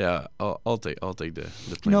 But yeah, I'll take the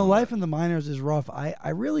life in the minors is rough. I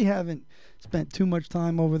really haven't spent too much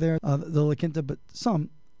time over there, the La Quinta, but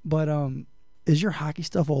some. But is your hockey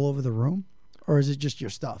stuff all over the room, or is it just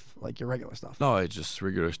your stuff, like your regular stuff? No, it's just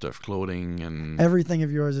regular stuff, clothing and everything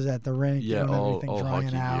of yours is at the rink. Yeah, you don't all have anything drying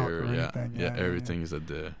hockey out gear. or anything. Yeah, everything is at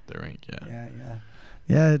the rink.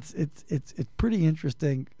 Yeah, it's pretty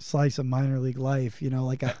interesting slice of minor league life.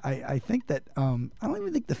 I think that I don't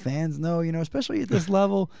even think the fans know. Especially at this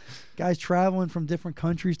level, guys traveling from different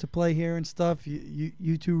countries to play here and stuff.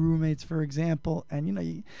 You two roommates, for example, and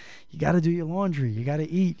you got to do your laundry, you got to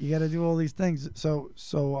eat, you got to do all these things. So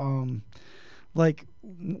like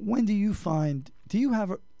when do you find? Do you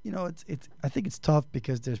have a? It's I think it's tough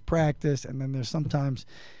because there's practice and then there's sometimes.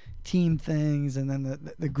 team things, and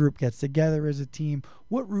then the group gets together as a team.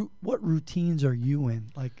 What routines are you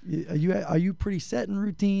in? Like, are you pretty set in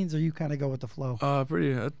routines, or you kind of go with the flow? I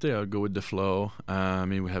think I'll go with the flow. I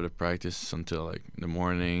mean, we have to practice until like the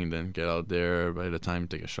morning, then get out there by the time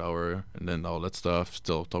take a shower, and then all that stuff.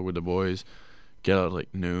 Still talk with the boys, get out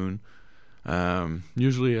like noon.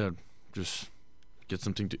 Usually I just get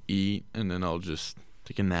something to eat, and then I'll just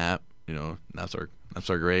take a nap. Naps are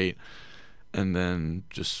great. And then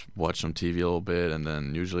just watch some TV a little bit, and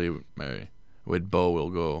then usually with Bo we'll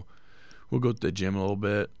go to the gym a little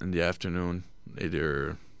bit in the afternoon.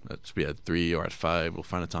 Either let's be at 3 or at 5. We'll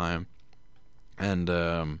find a time. And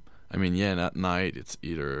and at night it's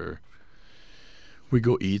either we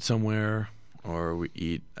go eat somewhere or we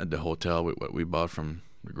eat at the hotel with what we bought from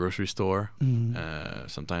the grocery store. Mm-hmm.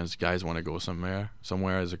 Sometimes guys want to go somewhere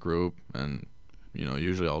as a group, and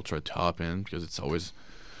usually I'll try to hop in because it's always.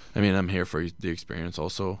 I'm here for the experience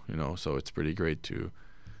also, so it's pretty great to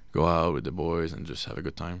go out with the boys and just have a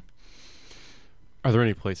good time. Are there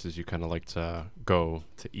any places you kind of like to go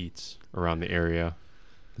to eat around the area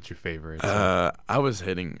that you favorite? I was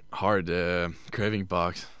hitting hard craving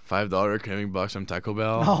box, $5 craving box from Taco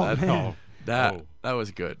Bell. Oh, man. That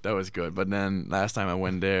was good. That was good. But then last time I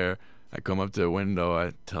went there, I come up to the window,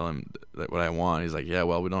 I tell him what I want. He's like, yeah,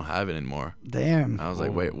 well, we don't have it anymore. Damn. I was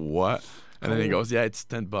like, wait, what? And then he goes, yeah, it's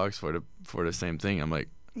 $10 for the same thing. I'm like,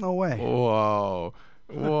 no way. Whoa,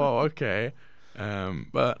 okay.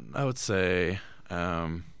 But I would say, I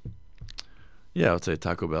would say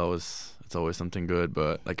Taco Bell it's always something good.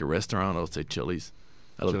 But like a restaurant, I would say Chili's.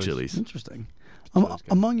 I love Chili's. Interesting.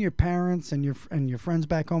 Among your parents and your friends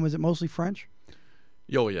back home, is it mostly French?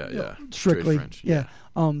 Oh yeah. Strictly French. Yeah.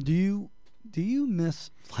 Do you miss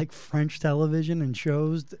like French television and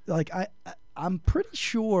shows? Like I'm pretty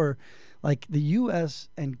sure. Like the U.S.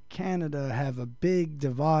 and Canada have a big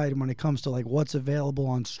divide when it comes to like what's available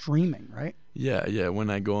on streaming, right? Yeah.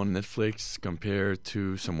 When I go on Netflix compared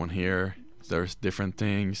to someone here, there's different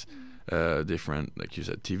things, different, like you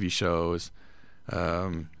said, TV shows.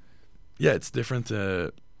 It's different.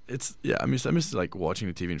 I miss like watching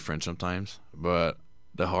the TV in French sometimes, but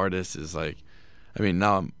the hardest is like,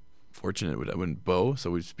 now I'm fortunate with Bo,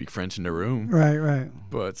 so we speak French in the room. Right.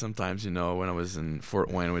 But sometimes, when I was in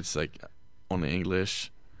Fort Wayne, it's like only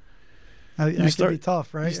English. That can be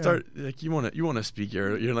tough, right? You start like you want to speak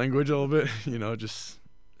your language a little bit.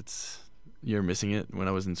 You're missing it. When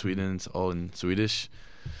I was in Sweden, it's all in Swedish.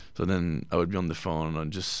 So then I would be on the phone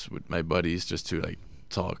and just with my buddies just to like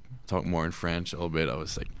talk more in French a little bit. I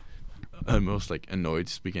was like almost like annoyed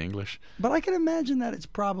to speak English. But I can imagine that it's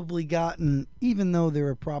probably gotten, even though there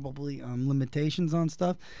are probably limitations on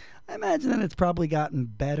stuff, I imagine that it's probably gotten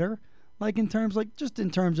better. Like in terms of the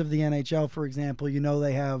NHL, for example,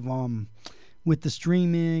 they have with the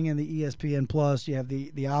streaming and the ESPN Plus, you have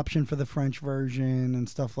the option for the French version and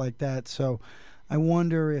stuff like that. So I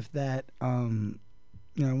wonder if that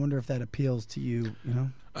appeals to you.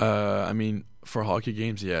 For hockey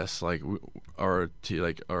games, yes. Like our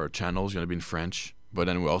channel is gonna be in French, but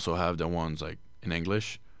then we also have the ones like in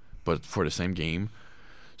English, but for the same game.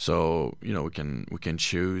 So we can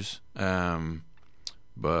choose.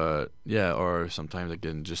 But yeah, or sometimes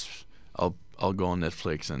I'll go on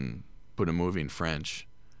Netflix and put a movie in French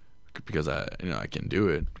because I can do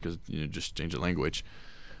it because just change the language.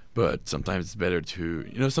 But sometimes it's better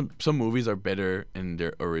to some movies are better in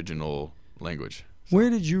their original language. So. Where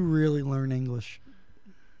did you really learn English?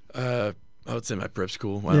 I would say my prep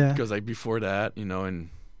school. Because like before that, and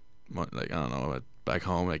like I don't know, back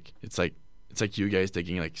home, like it's like you guys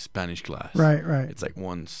taking like Spanish class. Right. It's like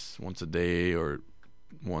once a day or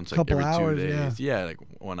once like couple every hours, 2 days. Yeah, like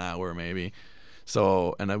 1 hour maybe.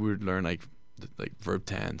 So and I would learn like verb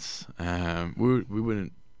tense. We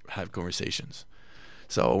wouldn't have conversations.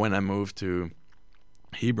 So when I moved to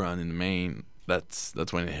Hebron in Maine, that's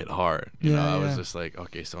when it hit hard. I was just like,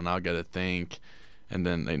 okay, so now I gotta think, and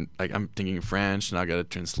then like I'm thinking French, now I gotta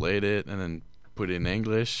translate it and then put it in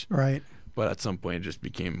English. Right. But at some point it just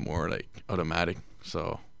became more like automatic.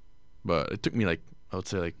 So, but it took me like I would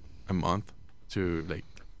say like a month to like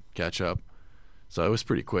catch up. So it was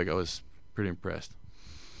pretty quick. I was pretty impressed.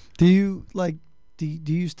 Do you like? Do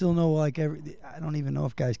you still know like every? I don't even know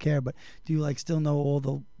if guys care, but do you like still know all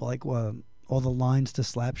the all the lines to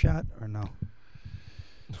Slapshot or no?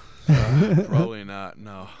 Probably not.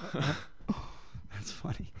 No. That's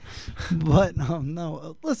funny, but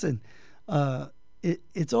no. Listen,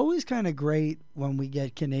 it's always kind of great when we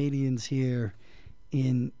get Canadians here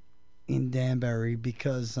in in Danbury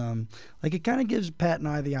because like it kind of gives Pat and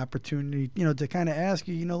I the opportunity, to kind of ask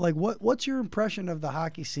you, like what's your impression of the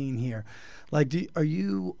hockey scene here? Like, does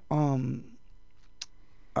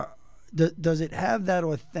it have that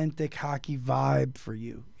authentic hockey vibe for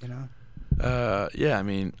you? Yeah, I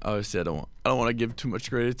mean, obviously I don't want to give too much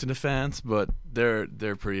credit to the fans, but they're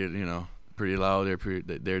pretty pretty loud.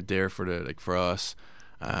 They're there for us.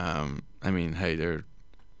 I mean, hey,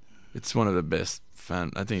 it's one of the best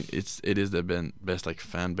fan. I think it is the best like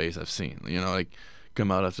fan base I've seen. Like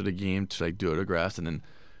come out after the game to like do autographs, and then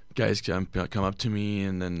guys come up to me,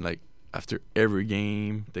 and then like after every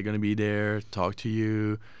game they're gonna be there, talk to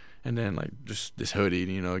you, and then like just this hoodie,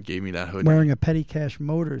 gave me that hoodie. Wearing a Petty Cash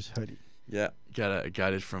Motors hoodie. Yeah,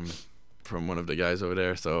 got it from one of the guys over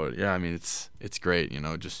there. So yeah, I mean it's great.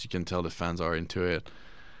 Just you can tell the fans are into it,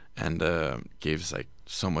 and gives like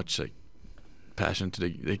so much like passion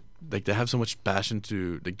to they have so much passion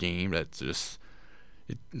to the game that's just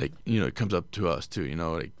it comes up to us too.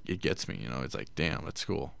 Like it gets me. It's like damn, that's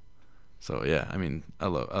cool. So yeah, I mean I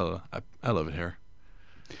love it here.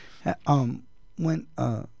 When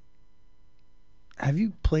have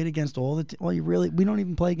you played against all the we don't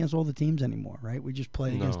even play against all the teams anymore, right? We just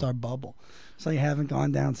play against our bubble. So you haven't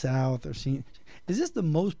gone down south or seen. Is this the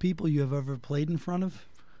most people you have ever played in front of?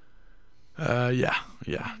 Yeah,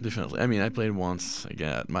 definitely. I mean, I played once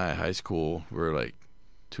again at my high school. We were like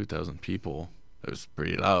 2,000 people. It was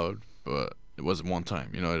pretty loud, but it wasn't one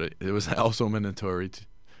time. It was also mandatory to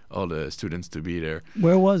all the students to be there.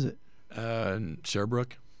 Where was it? In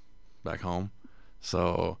Sherbrooke, back home.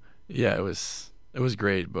 So yeah, it was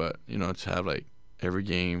great, but to have like every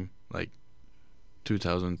game like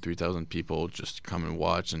 2,000, 3,000 people just come and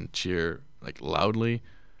watch and cheer like loudly,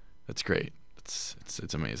 that's great. It's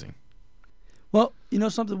amazing. Well,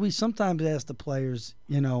 something we sometimes ask the players,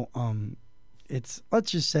 it's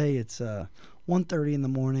let's just say it's 1:30 in the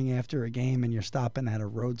morning after a game and you're stopping at a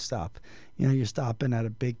road stop. You're stopping at a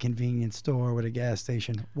big convenience store with a gas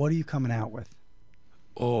station. What are you coming out with?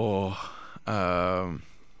 Oh,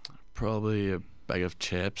 probably a bag of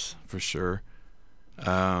chips for sure.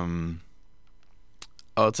 I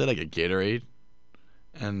would say like a Gatorade,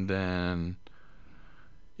 and then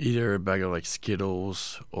either a bag of like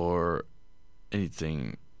Skittles or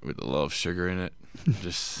anything with a lot of sugar in it.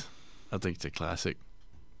 I think it's a classic.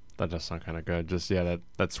 That does sound kind of good. Just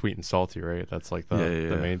that's sweet and salty, right? That's like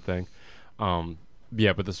the main thing.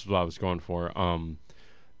 But this is what I was going for.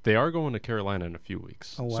 They are going to Carolina in a few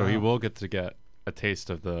weeks, so he will get a taste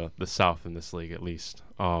of the South in this league at least.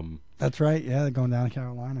 That's right. Yeah, they're going down to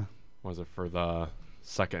Carolina. Was it for the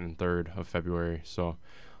 2nd and 3rd of February? So,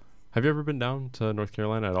 have you ever been down to North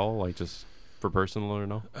Carolina at all? Like just for personal or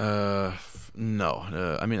no?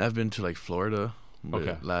 No. I mean, I've been to like Florida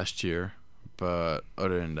last year, but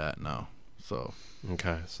other than that, no. So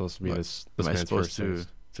okay, so this will be this am I man's supposed first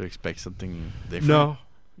to expect something different?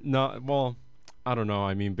 No. Well, I don't know.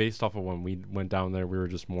 I mean, based off of when we went down there, we were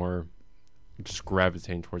just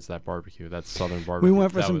gravitating towards that barbecue, that southern barbecue. We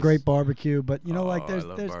went for some great barbecue, but like there's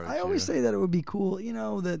barbecue. I always say that it would be cool,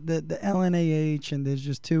 the LNAH, and there's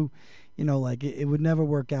just two, like it would never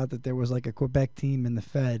work out that there was like a Quebec team in the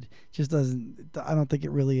Fed. Just doesn't. I don't think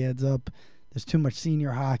it really adds up. There's too much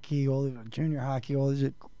senior hockey, all the junior hockey, all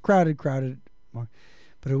this crowded. But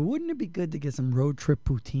wouldn't it be good to get some road trip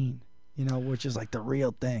poutine? Which is like the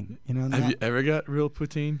real thing. Have you ever got real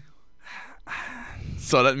poutine?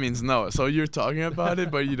 So that means no. So you're talking about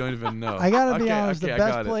it, but you don't even know. I gotta be honest.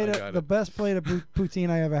 The best plate of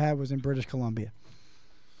poutine I ever had was in British Columbia.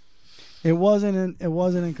 It wasn't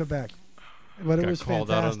in Quebec, but it was called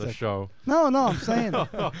fantastic. Out on the show. No,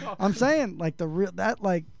 I'm saying like the real that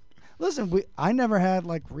like. Listen, I never had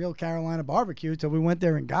like real Carolina barbecue until we went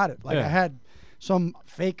there and got it. Like I had some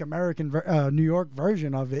fake American New York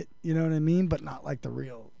version of it. You know what I mean? But not like the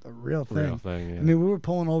real thing. Real thing, yeah. I mean, we were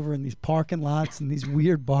pulling over in these parking lots and these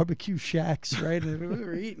weird barbecue shacks, right? And we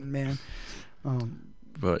were eating, man.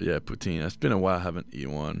 But yeah, poutine. It's been a while I haven't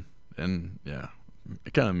eaten one, and yeah, I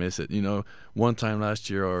kind of miss it. One time last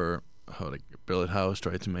year, like Billet House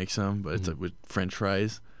tried to make some, but it's like with French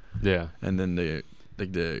fries. Yeah. And then the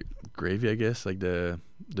gravy, I guess, like the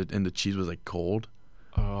cheese was like cold.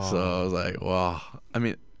 Oh. So I was like, wow. I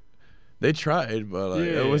mean, they tried, but like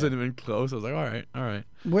it wasn't even close. I was like, all right.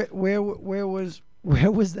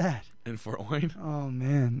 Where was that? In Fort Wayne. Oh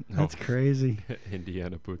man, that's crazy.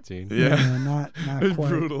 Indiana poutine. Yeah, not it's quite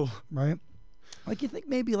brutal, right? Like you think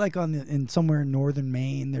maybe like in somewhere in northern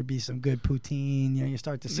Maine there'd be some good poutine. You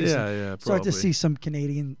start to see start to see some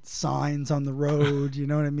Canadian signs on the road. You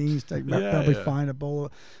know what I mean? You start probably find a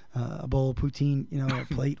bowl of poutine, a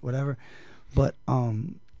plate, whatever. But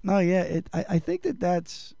No, yeah. I think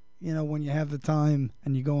that's, when you have the time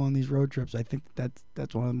and you go on these road trips, I think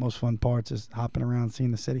that's one of the most fun parts is hopping around,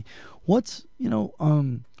 seeing the city. What's,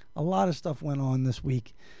 a lot of stuff went on this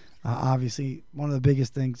week. Obviously, one of the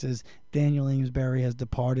biggest things is Daniel Amesbury has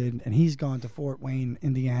departed, and he's gone to Fort Wayne,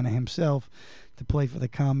 Indiana himself to play for the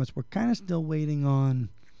Comets. We're kind of still waiting on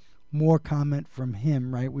more comment from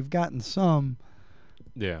him, right? We've gotten some,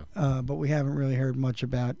 but we haven't really heard much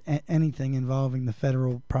about anything involving the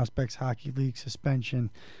Federal Prospects Hockey League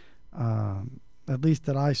suspension. At least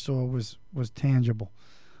that I saw was tangible.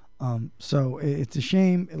 So it's a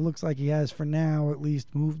shame. It looks like he has, for now, at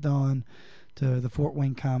least moved on to the Fort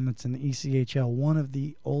Wayne Comets in the ECHL, one of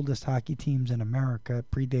the oldest hockey teams in America.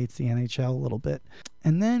 Predates the NHL a little bit.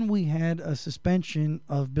 And then we had a suspension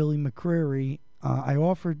of Billy McCreary. I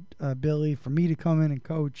offered Billy for me to come in and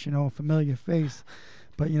coach, a familiar face.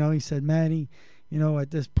 But, he said, Matty,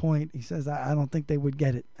 at this point, he says, I don't think they would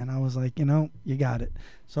get it. And I was like, you got it.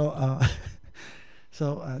 So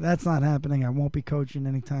that's not happening. I won't be coaching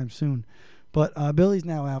anytime soon. But Billy's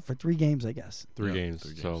now out for 3 games, I guess. 3 games.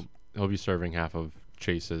 3 games. So he'll be serving half of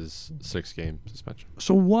Chase's 6-game suspension.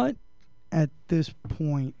 So what, at this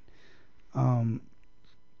point,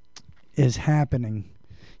 is happening?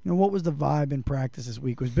 What was the vibe in practice this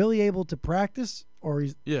week? Was Billy able to practice, or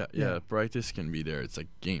he's? Yeah. Practice can be there. It's like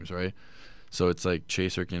games, right? So it's like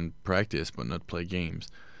Chaser can practice but not play games.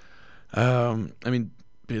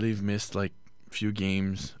 Billy missed like a few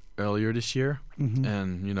games earlier this year,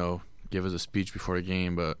 and gave us a speech before the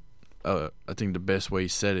game. But I think the best way he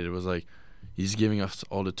said it was like he's giving us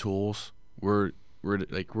all the tools. We're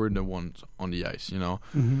the ones on the ice,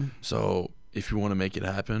 So if you want to make it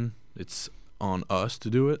happen, it's on us to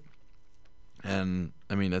do it. And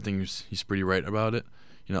I think he's pretty right about it.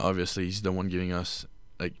 Obviously he's the one giving us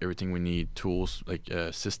like everything we need, tools, like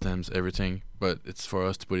systems, everything, but it's for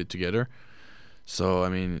us to put it together. So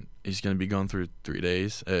he's gonna be gone through 3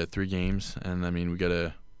 days, 3 games, and we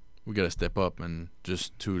gotta step up and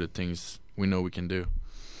just do the things we know we can do.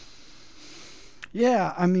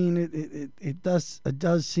 Yeah, it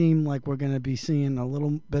does seem like we're going to be seeing a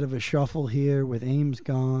little bit of a shuffle here with Ames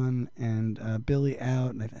gone and Billy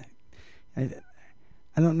out. And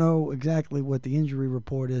I don't know exactly what the injury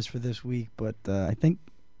report is for this week, but I think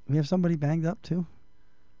we have somebody banged up too.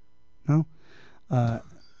 No,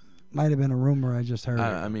 might have been a rumor I just heard.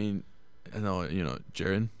 I know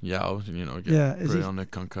Jared Yao, put it on the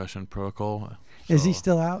concussion protocol. Is he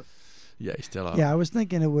still out? Yeah, he's still out. Yeah, I was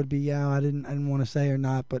thinking it would be Yao. I didn't want to say or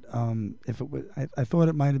not, but if it was, I thought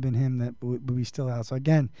it might have been him that would be still out. So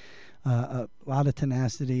again, a lot of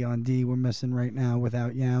tenacity on D we're missing right now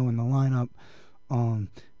without Yao in the lineup.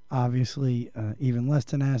 Obviously, even less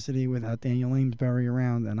tenacity without Daniel Amesbury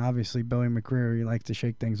around, and obviously Billy McCreary likes to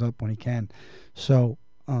shake things up when he can. So,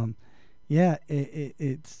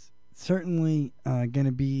 it's certainly going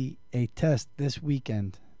to be a test this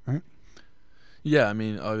weekend, right? Yeah,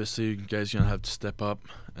 obviously, you guys gonna have to step up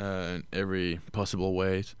in every possible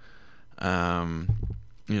way. Yowzer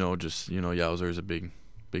is a big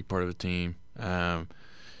part of the team. Him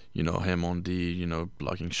on D,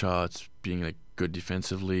 blocking shots, being like good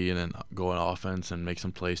defensively, and then go on offense and make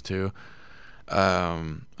some plays too. I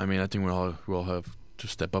think we'll have to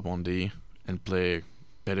step up on D and play a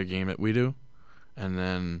better game that we do. And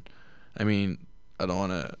then, I don't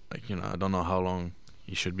want to I don't know how long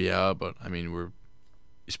he should be out, but we're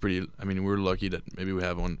lucky that maybe we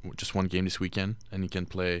have just one game this weekend, and he can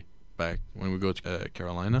play back when we go to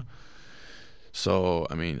Carolina. So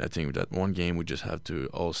I think that one game we just have to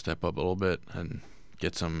all step up a little bit and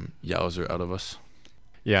get some Yowzer out of us.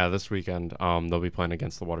 Yeah, this weekend they'll be playing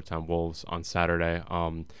against the Watertown Wolves on Saturday.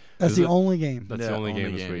 That's the only game. That's the only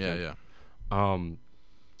game this weekend. Yeah.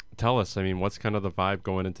 Tell us, what's kind of the vibe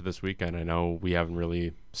going into this weekend? I know we haven't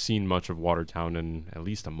really seen much of Watertown in at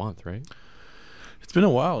least a month, right? It's been a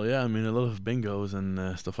while, yeah. A lot of bingos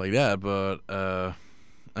and stuff like that, but I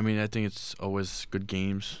think it's always good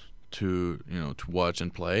games to watch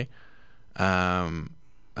and play. The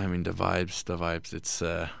vibes. It's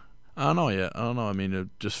I don't know. Yeah, I don't know.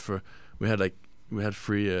 We had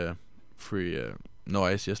free no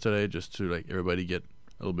ice yesterday, just to like everybody get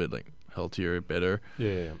a little bit like healthier, better.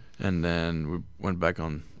 Yeah. And then we went back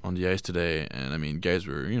on the ice today, and guys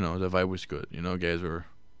were the vibe was good. Guys were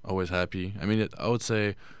always happy. I would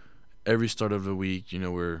say every start of the week,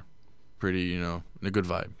 we're pretty, in a good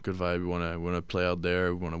vibe. Good vibe. We wanna play out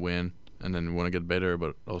there. We wanna win, and then we wanna get better,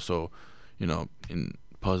 but also, in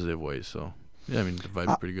positive ways. So yeah, the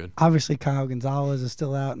vibe is pretty good. Obviously, Kyle Gonzalez is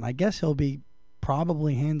still out, and I guess he'll be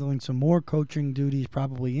probably handling some more coaching duties,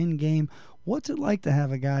 probably in game. What's it like to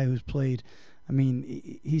have a guy who's played I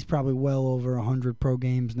mean, he's probably well over 100 pro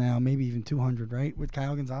games now, maybe even 200, right, with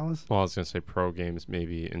Kyle Gonzalez? Well, I was going to say pro games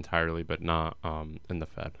maybe entirely, but not in the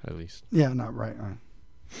Fed, at least. Yeah, not right.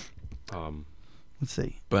 Let's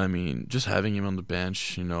see. But, I mean, just having him on the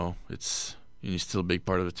bench, he's still a big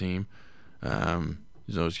part of the team.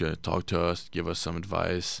 He's always going to talk to us, give us some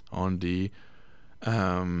advice on D.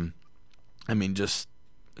 I think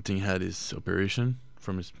he had his operation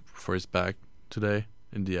for his back today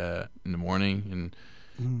in the morning and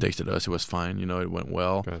texted us. It was fine. It went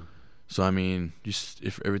well. Good. So, I mean, just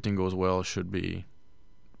if everything goes well, he should be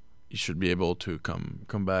able to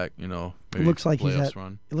come back, maybe It looks like he's playoffs at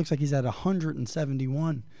run. It looks like he's at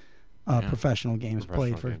 171 professional games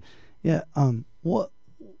played for. games. Yeah.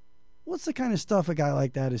 What's the kind of stuff a guy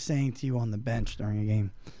like that is saying to you on the bench during a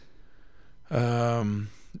game? I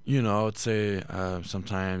would say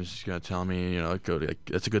sometimes he's gonna tell me,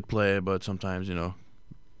 it's a good play, but sometimes,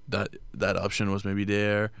 that option was maybe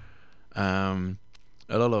there. A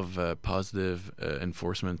lot of positive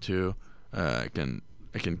enforcement too. I can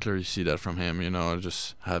clearly see that from him. I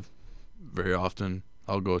just have very often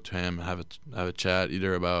I'll go to him and have a chat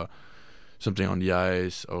either about something on the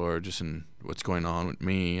ice or just in what's going on with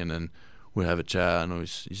me, and then we have a chat. I know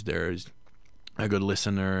he's there. He's a good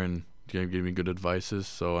listener and gonna give me good advices.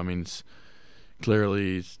 So I mean, it's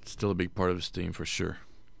clearly still a big part of his team for sure.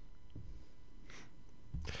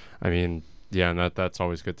 I mean, yeah, and that's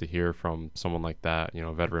always good to hear from someone like that.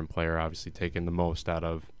 A veteran player, obviously taking the most out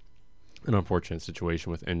of an unfortunate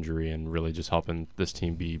situation with injury and really just helping this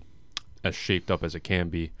team be as shaped up as it can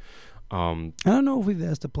be. I don't know if we've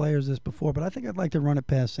asked the players this before, but I think I'd like to run it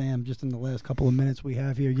past Sam just in the last couple of minutes we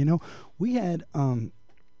have here. We had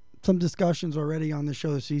some discussions already on the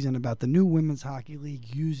show this season about the new Women's Hockey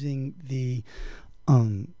League using the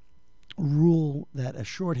rule that a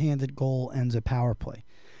shorthanded goal ends a power play.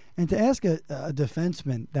 And to ask a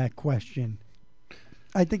defenseman that question,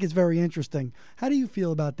 I think it's very interesting. How do you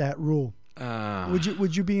feel about that rule?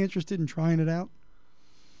 Would you be interested in trying it out?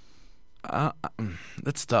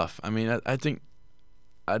 That's tough. I mean, I think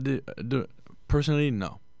I do personally.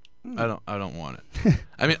 No, I don't want it.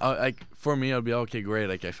 I mean, for me, I'll be okay, great.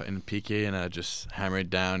 Like if in PK and I just hammer it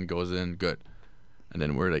down, goes in, good, and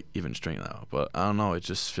then we're like even straight now. But I don't know. It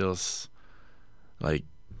just feels like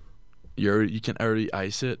you can already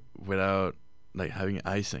ice it without like having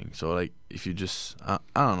icing. So like if you just I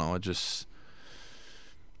don't know. I just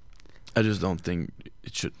don't think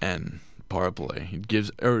it should end power play. It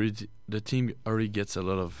gives the team already gets a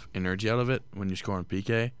lot of energy out of it when you score on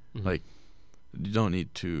PK. Mm-hmm. Like you don't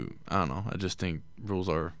need to. I don't know. I just think rules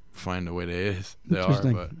are fine the way they are.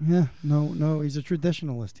 But yeah, no, he's a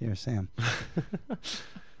traditionalist here, Sam.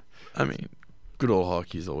 I mean, good old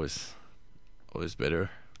hockey is always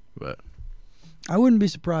better. But I wouldn't be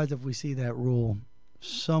surprised if we see that rule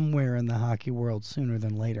somewhere in the hockey world sooner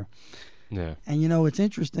than later. Yeah. And it's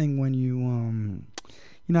interesting when you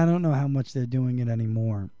I don't know how much they're doing it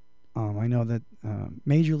anymore. I know that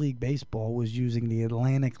Major League Baseball was using the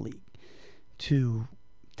Atlantic League to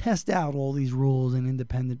test out all these rules in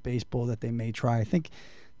independent baseball that they may try. I think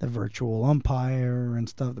the virtual umpire and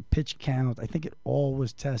stuff, the pitch count, I think it all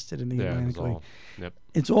was tested in the Atlantic League. Yep.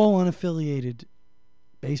 It's all unaffiliated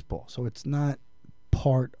baseball, so it's not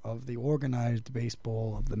part of the organized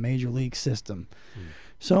baseball of the Major League system.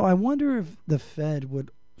 So I wonder if the Fed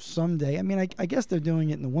would someday, I mean, I guess they're doing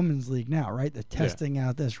it in the Women's League now, right? They're testing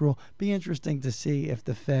out this rule. Be interesting to see if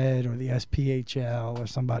the Fed or the SPHL or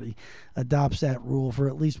somebody adopts that rule for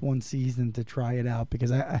at least one season to try it out,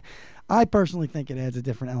 because I personally think it adds a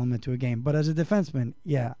different element to a game. But as a defenseman,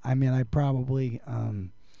 yeah, I mean, I probably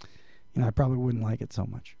wouldn't like it so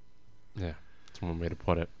much. Yeah, that's one way to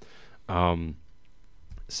put it.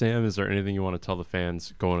 Sam, is there anything you want to tell the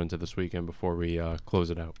fans going into this weekend before we close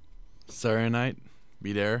it out? Saturday night,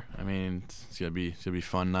 be there. I mean, it's gonna be a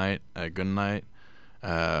fun night, a good night.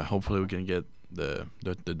 Hopefully, we can get the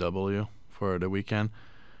W for the weekend.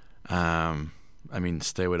 I mean,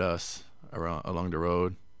 stay with us along the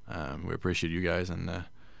road. We appreciate you guys, and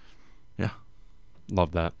yeah,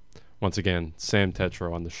 love that. Once again, Sam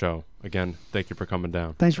Tétreault on the show. Again, thank you for coming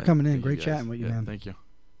down. Thanks for coming in. Thank you Great guys. chatting with you, man. Thank you.